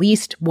is at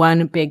least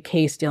one big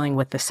case dealing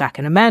with the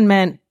Second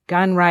Amendment,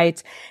 gun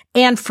rights.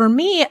 And for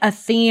me, a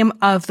theme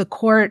of the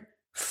court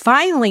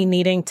finally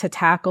needing to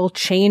tackle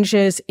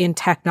changes in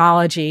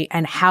technology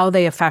and how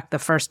they affect the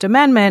First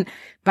Amendment,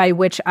 by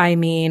which I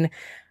mean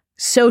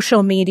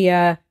social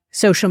media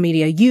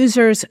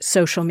users,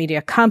 social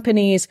media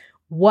companies,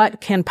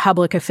 what can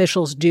public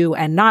officials do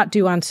and not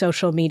do on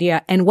social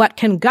media, and what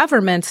can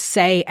governments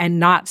say and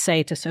not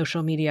say to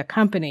social media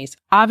companies.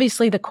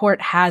 Obviously, the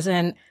court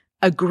hasn't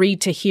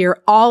agreed to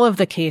hear all of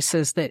the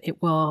cases that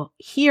it will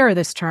hear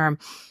this term,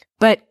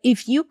 but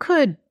if you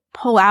could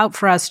pull out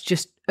for us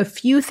just a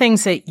few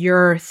things that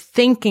you're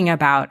thinking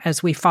about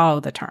as we follow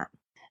the term.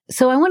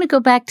 So I want to go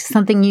back to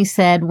something you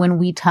said when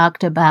we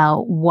talked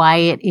about why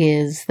it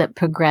is that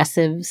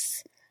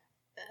progressives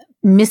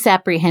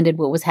misapprehended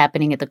what was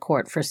happening at the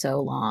court for so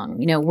long.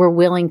 We're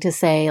willing to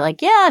say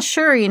like, yeah,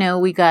 sure,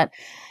 we got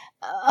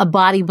a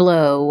body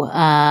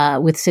blow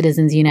with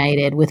Citizens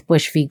United, with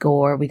Bush v.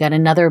 Gore. We got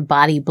another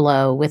body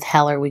blow with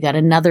Heller. We got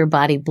another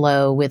body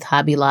blow with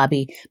Hobby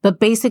Lobby. But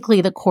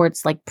basically the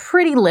court's like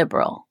pretty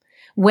liberal,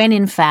 when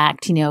in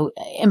fact,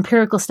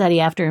 empirical study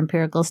after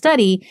empirical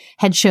study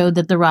had showed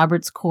that the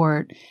Roberts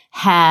Court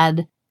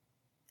had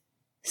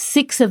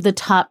 6 of the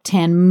top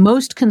 10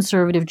 most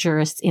conservative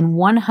jurists in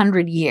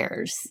 100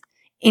 years,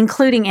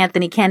 including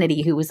Anthony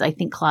Kennedy, who was, I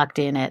think, clocked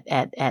in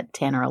at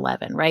 10 or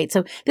 11, right?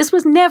 So this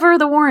was never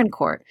the Warren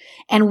Court.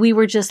 And we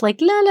were just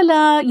like, la,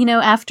 la, la,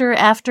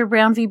 after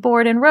Brown v.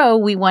 Board and Roe,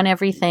 we won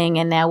everything,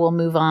 and now we'll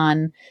move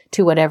on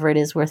to whatever it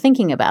is we're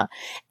thinking about.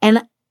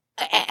 And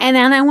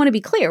I want to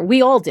be clear,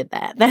 we all did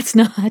that. That's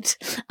not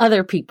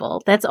other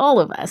people. That's all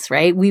of us,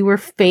 right? We were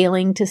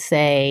failing to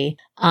say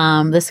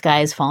the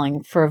sky is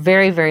falling for a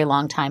very, very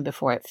long time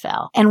before it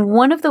fell. And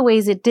one of the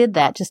ways it did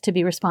that, just to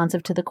be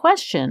responsive to the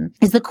question,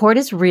 is the court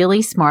is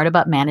really smart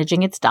about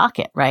managing its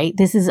docket, right?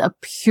 This is a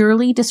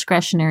purely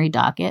discretionary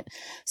docket.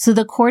 So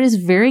the court is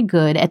very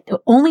good at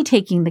only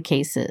taking the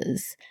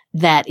cases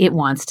that it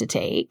wants to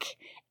take,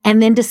 and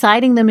then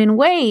deciding them in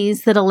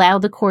ways that allow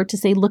the court to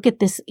say, look at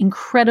this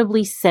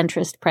incredibly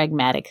centrist,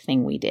 pragmatic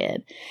thing we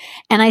did.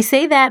 And I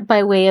say that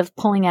by way of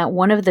pulling out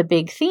one of the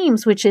big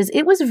themes, which is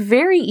it was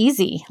very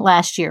easy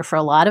last year for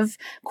a lot of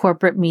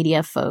corporate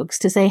media folks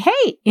to say,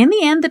 hey, in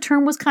the end, the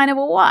term was kind of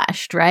a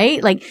wash,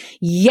 right? Like,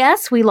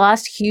 yes, we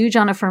lost huge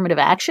on affirmative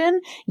action.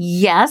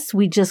 Yes,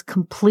 we just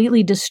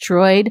completely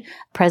destroyed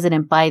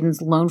President Biden's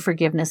loan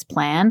forgiveness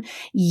plan.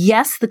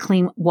 Yes, the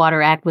Clean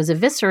Water Act was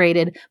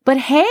eviscerated. But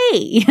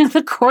hey,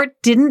 the court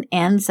didn't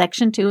end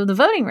Section 2 of the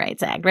Voting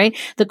Rights Act, right?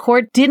 The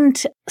court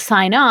didn't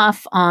sign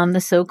off on the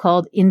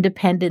so-called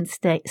independent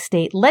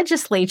state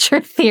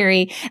legislature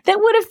theory that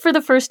would have, for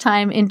the first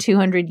time in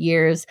 200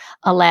 years,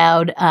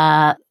 allowed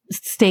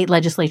state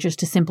legislatures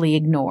to simply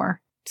ignore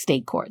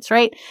state courts,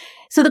 right?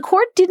 So the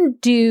court didn't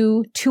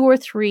do 2 or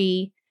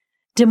 3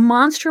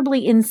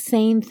 demonstrably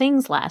insane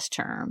things last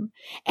term,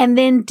 and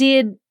then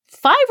did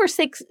 5 or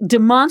 6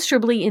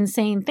 demonstrably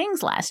insane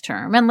things last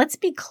term. And let's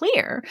be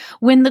clear,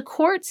 when the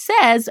court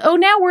says, oh,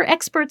 now we're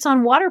experts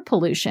on water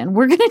pollution,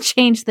 we're going to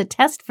change the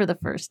test for the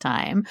first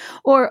time.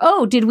 Or,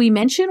 oh, did we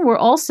mention we're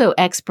also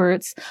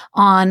experts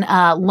on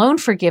loan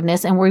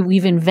forgiveness, and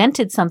we've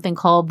invented something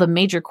called the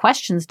major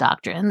questions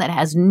doctrine that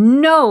has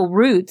no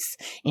roots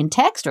in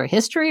text or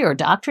history or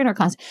doctrine or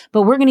concept,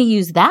 but we're going to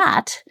use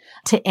that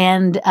to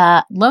end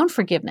loan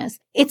forgiveness.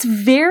 It's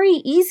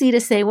very easy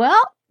to say,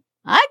 well,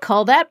 I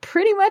call that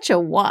pretty much a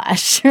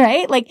wash,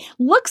 right? Like,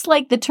 looks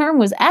like the term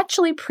was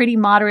actually pretty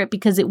moderate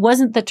because it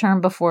wasn't the term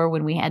before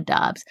when we had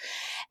Dobbs.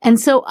 And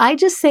so I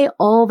just say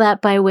all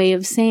that by way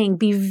of saying,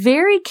 be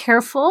very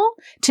careful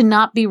to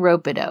not be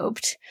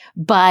rope-a-doped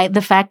by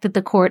the fact that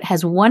the court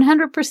has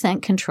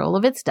 100% control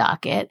of its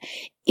docket.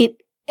 It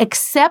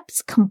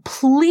accepts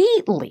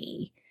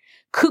completely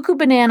cuckoo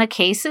banana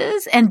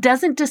cases and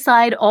doesn't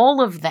decide all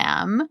of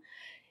them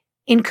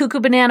in cuckoo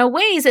banana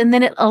ways. And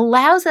then it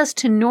allows us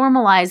to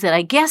normalize that.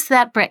 I guess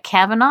that Brett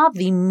Kavanaugh,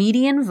 the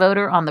median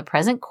voter on the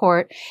present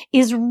court,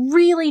 is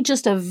really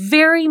just a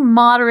very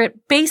moderate,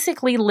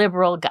 basically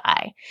liberal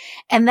guy.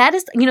 And that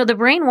is, the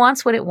brain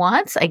wants what it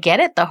wants. I get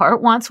it. The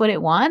heart wants what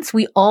it wants.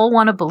 We all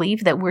want to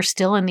believe that we're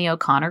still in the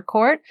O'Connor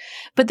court,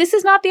 but this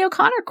is not the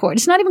O'Connor court.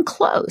 It's not even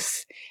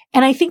close.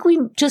 And I think we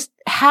just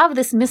have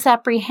this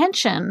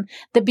misapprehension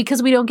that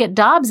because we don't get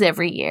Dobbs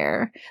every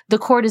year, the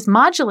court is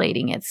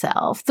modulating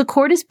itself. The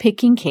court is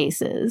picking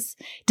cases,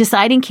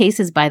 deciding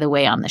cases, by the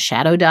way, on the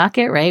shadow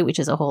docket, right? Which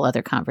is a whole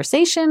other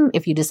conversation.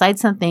 If you decide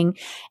something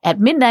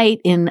at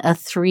midnight in a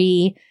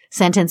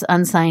 3-sentence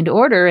unsigned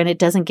order and it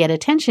doesn't get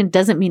attention,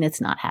 doesn't mean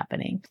it's not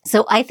happening.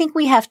 So I think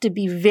we have to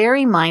be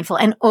very mindful.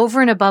 And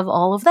over and above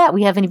all of that,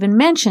 we haven't even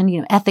mentioned,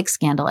 ethics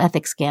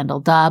scandal,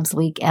 Dobbs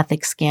leak,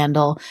 ethics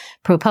scandal,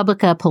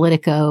 ProPublica,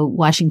 Politico,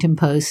 Washington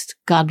Post,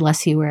 God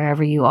bless you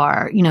wherever you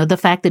are. The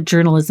fact that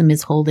journalism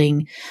is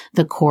holding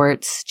the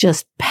courts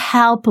just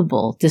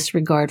palpable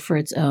disregard for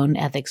its own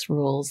ethics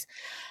rules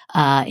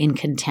in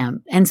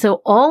contempt. And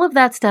so all of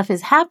that stuff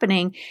is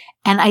happening.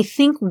 And I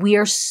think we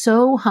are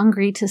so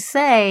hungry to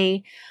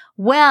say,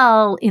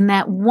 well, in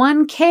that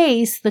one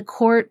case, the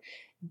court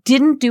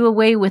didn't do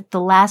away with the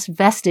last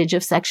vestige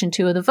of Section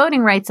 2 of the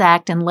Voting Rights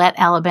Act and let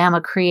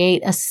Alabama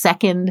create a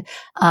second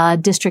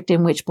district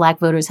in which Black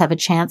voters have a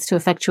chance to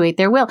effectuate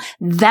their will.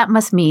 That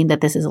must mean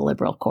that this is a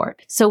liberal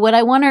court. So what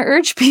I want to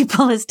urge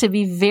people is to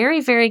be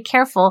very, very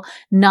careful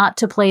not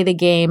to play the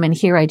game. And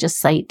here I just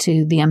cite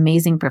to the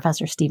amazing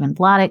Professor Stephen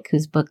Bloddick,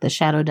 whose book, The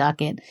Shadow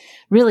Docket,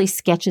 really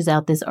sketches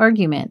out this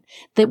argument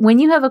that when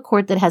you have a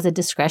court that has a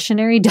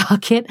discretionary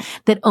docket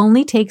that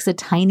only takes a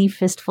tiny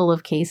fistful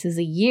of cases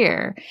a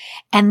year,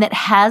 and that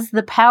has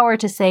the power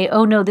to say,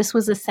 oh no, this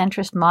was a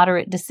centrist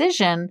moderate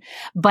decision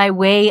by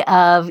way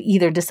of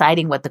either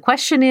deciding what the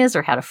question is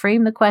or how to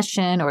frame the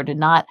question or to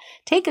not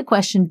take a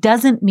question,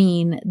 doesn't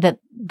mean that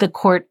the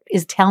court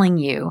is telling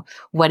you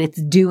what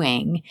it's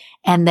doing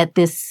and that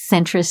this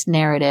centrist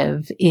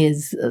narrative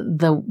is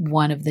the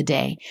one of the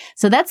day.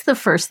 So that's the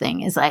first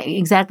thing, is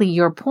exactly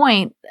your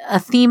point. A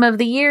theme of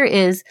the year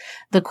is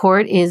the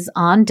court is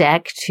on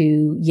deck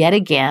to yet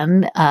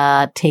again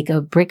take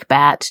a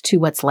brickbat to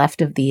what's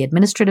left of the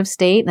administrative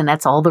state, and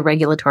that's all the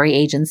regulatory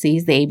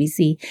agencies, the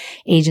ABC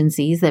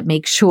agencies that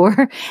make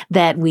sure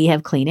that we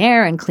have clean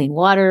air and clean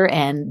water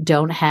and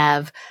don't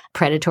have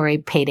predatory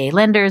payday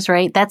lenders,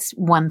 right? That's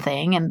one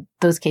thing, and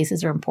those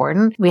cases are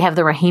important. We have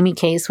the Rahimi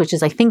case, which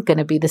is, I think, going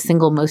to be the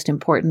single most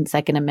important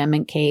Second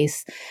Amendment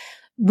case,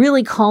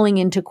 really calling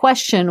into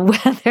question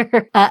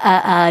whether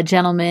a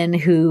gentleman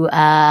who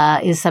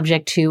is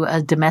subject to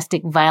a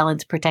domestic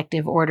violence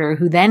protective order,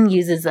 who then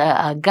uses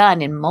a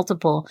gun in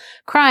multiple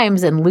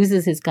crimes and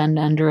loses his gun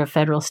under a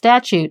federal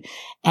statute,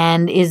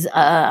 and is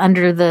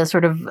under the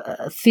sort of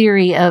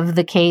theory of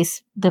the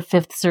case, the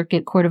Fifth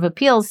Circuit Court of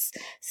Appeals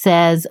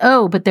says,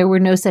 oh, but there were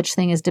no such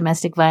thing as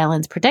domestic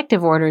violence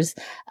protective orders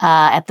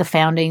at the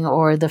founding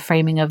or the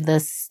framing of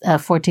this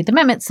 14th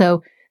Amendment,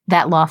 so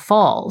that law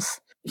falls.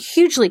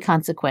 Hugely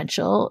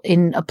consequential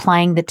in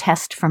applying the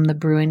test from the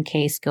Bruin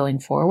case going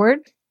forward.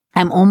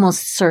 I'm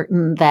almost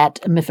certain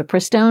that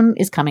mifepristone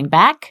is coming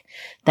back.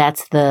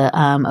 That's the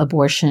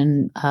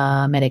abortion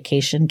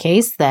medication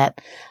case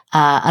that,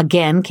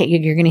 again,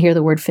 you're going to hear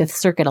the word Fifth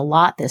Circuit a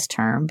lot this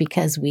term,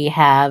 because we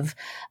have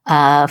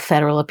a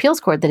federal appeals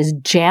court that is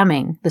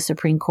jamming the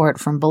Supreme Court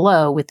from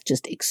below with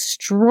just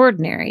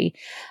extraordinary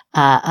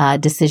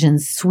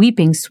decisions,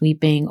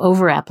 sweeping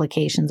over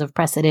applications of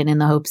precedent in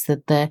the hopes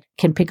that they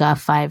can pick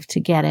off 5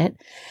 to get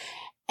it.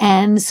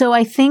 And so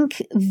I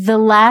think the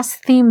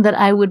last theme that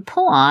I would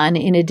pull on,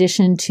 in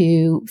addition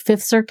to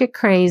Fifth Circuit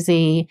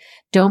crazy,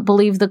 don't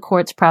believe the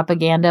court's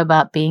propaganda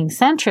about being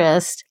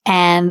centrist,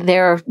 and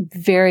there are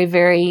very,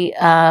 very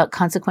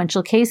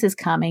consequential cases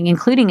coming,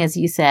 including, as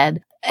you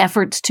said,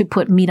 efforts to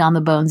put meat on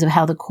the bones of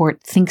how the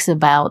court thinks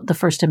about the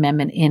First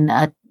Amendment in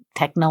a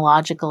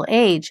technological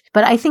age.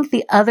 But I think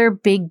the other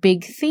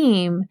big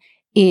theme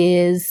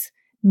is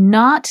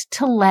not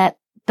to let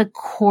the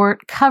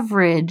court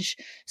coverage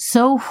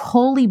so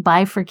wholly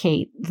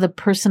bifurcate the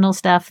personal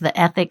stuff, the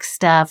ethics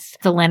stuff,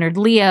 the Leonard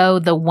Leo,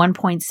 the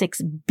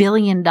 $1.6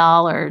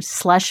 billion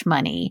slush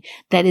money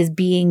that is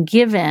being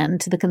given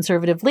to the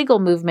conservative legal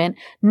movement,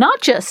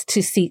 not just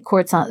to seat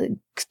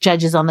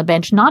judges on the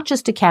bench, not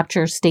just to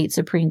capture state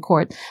Supreme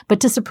Court, but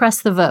to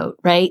suppress the vote,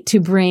 right? To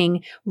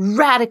bring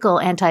radical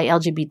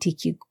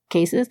anti-LGBTQ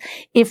cases.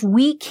 If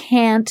we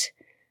can't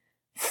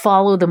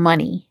follow the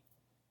money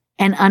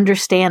and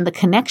understand the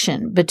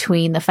connection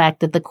between the fact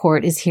that the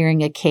court is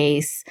hearing a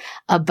case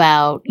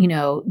about,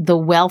 the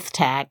wealth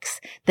tax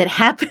that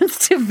happens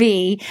to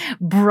be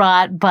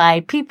brought by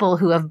people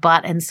who have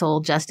bought and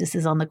sold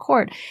justices on the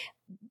court.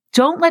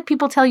 Don't let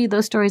people tell you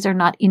those stories are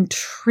not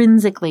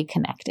intrinsically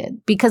connected,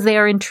 because they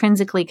are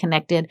intrinsically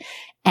connected.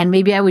 And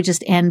maybe I would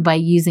just end by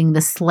using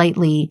the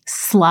slightly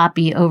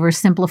sloppy,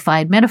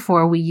 oversimplified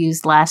metaphor we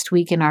used last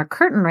week in our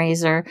curtain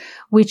raiser,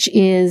 which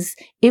is,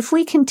 if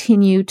we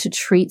continue to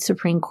treat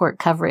Supreme Court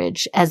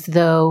coverage as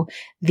though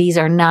these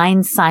are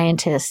 9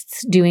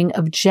 scientists doing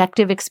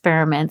objective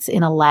experiments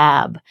in a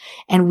lab,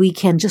 and we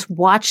can just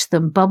watch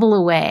them bubble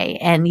away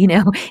and,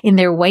 in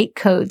their white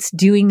coats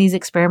doing these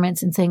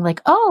experiments and saying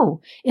like, oh,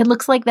 it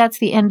looks like that's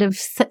the end of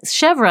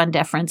Chevron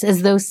deference,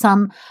 as though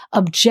some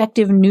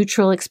objective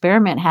neutral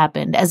experiment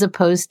happened, as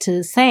opposed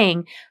to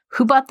saying,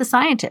 who bought the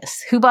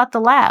scientists? Who bought the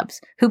labs?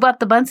 Who bought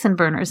the Bunsen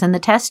burners and the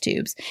test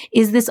tubes?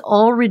 Is this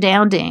all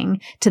redounding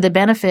to the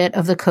benefit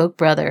of the Koch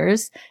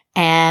brothers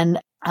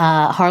and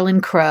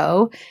Harlan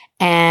Crow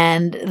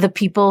and the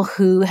people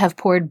who have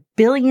poured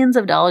billions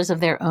of dollars of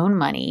their own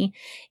money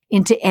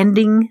into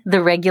ending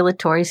the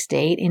regulatory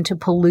state, into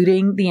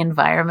polluting the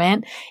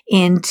environment,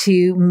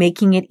 into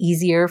making it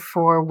easier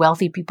for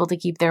wealthy people to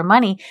keep their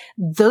money?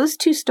 Those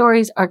two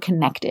stories are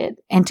connected,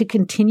 and to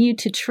continue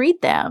to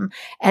treat them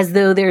as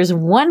though there's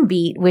one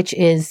beat, which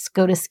is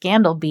SCOTUS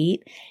scandal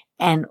beat,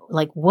 and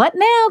like, what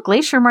now?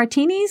 Glacier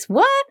martinis?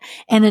 What?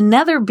 And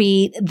another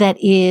beat that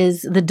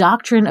is the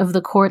doctrine of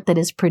the court that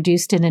is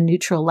produced in a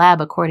neutral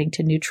lab according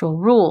to neutral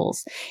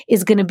rules,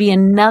 is going to be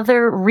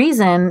another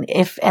reason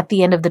if at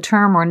the end of the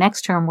term or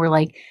next term we're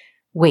like,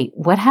 wait,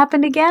 what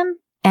happened again?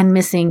 And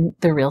missing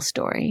the real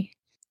story.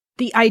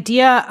 The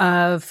idea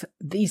of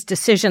these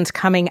decisions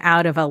coming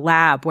out of a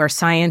lab where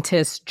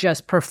scientists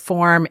just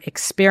perform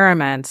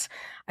experiments,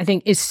 I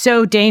think, is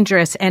so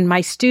dangerous. And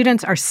my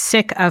students are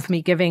sick of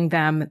me giving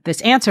them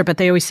this answer, but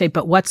they always say,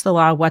 but what's the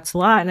law? What's the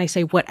law? And I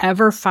say,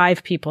 whatever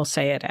 5 people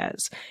say it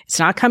is. It's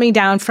not coming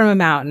down from a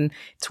mountain.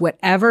 It's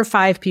whatever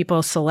 5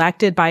 people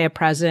selected by a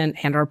president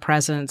and or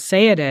presidents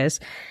say it is.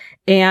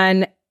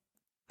 And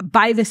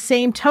by the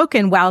same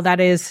token, while that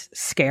is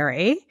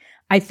scary,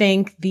 I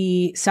think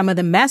some of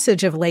the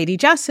message of Lady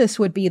Justice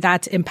would be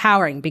that's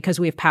empowering because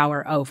we have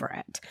power over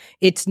it.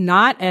 It's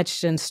not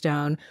etched in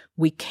stone.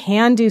 We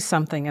can do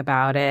something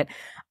about it.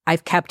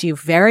 I've kept you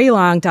very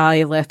long,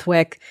 Dahlia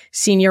Lithwick,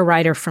 senior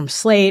writer from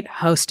Slate,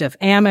 host of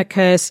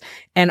Amicus,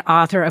 and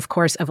author, of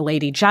course, of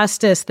Lady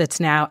Justice that's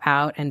now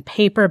out in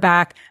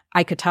paperback.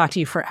 I could talk to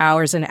you for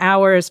hours and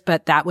hours,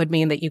 but that would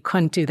mean that you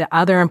couldn't do the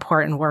other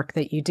important work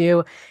that you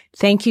do.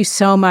 Thank you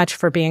so much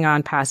for being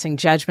on Passing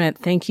Judgment.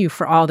 Thank you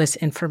for all this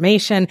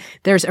information.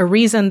 There's a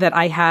reason that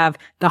I have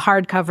the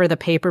hardcover, the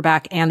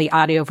paperback, and the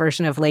audio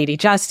version of Lady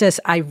Justice.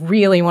 I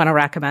really want to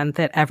recommend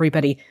that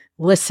everybody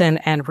listen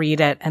and read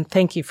it. And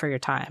thank you for your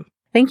time.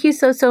 Thank you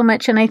so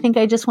much. And I think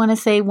I just want to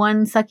say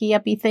one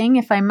sucky-uppy thing,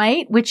 if I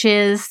might, which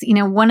is,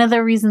 one of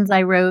the reasons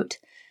I wrote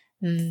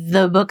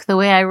the book the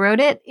way I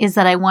wrote it is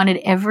that I wanted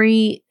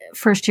every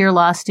first-year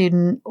law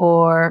student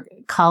or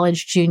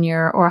college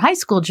junior or high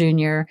school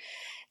junior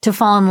to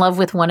fall in love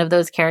with one of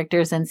those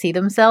characters and see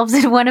themselves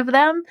in one of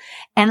them.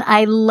 And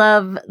I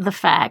love the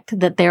fact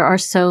that there are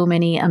so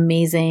many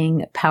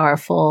amazing,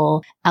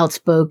 powerful,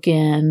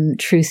 outspoken,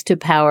 truth to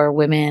power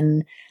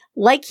women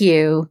like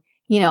you,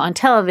 on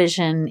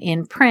television,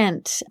 in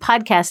print,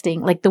 podcasting.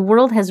 Like, the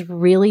world has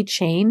really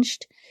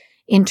changed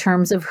in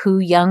terms of who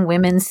young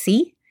women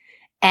see.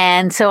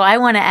 And so I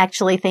want to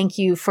actually thank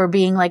you for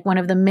being like one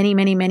of the many,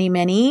 many, many,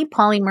 many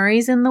Polly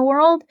Murrays in the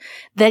world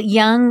that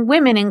young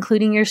women,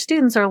 including your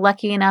students, are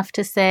lucky enough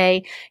to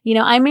say,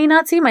 I may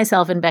not see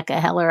myself in Becca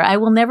Heller. I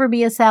will never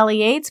be a Sally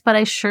Yates, but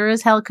I sure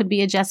as hell could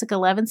be a Jessica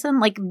Levinson.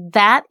 Like,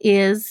 that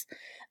is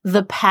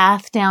the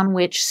path down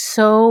which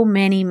so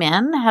many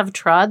men have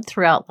trod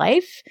throughout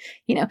life.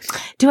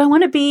 Do I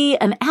want to be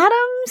an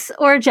Adams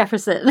or a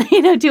Jefferson?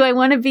 Do I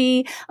want to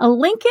be a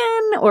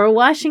Lincoln or a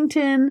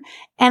Washington?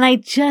 And I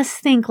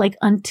just think, like,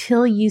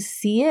 until you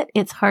see it,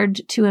 it's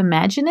hard to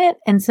imagine it.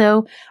 And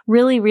so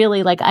really,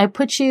 really, like, I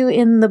put you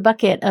in the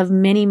bucket of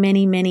many,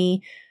 many,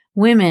 many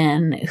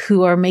women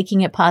who are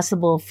making it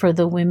possible for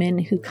the women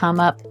who come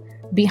up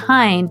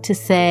behind to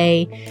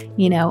say,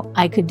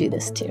 I could do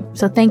this too.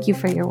 So thank you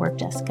for your work,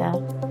 Jessica.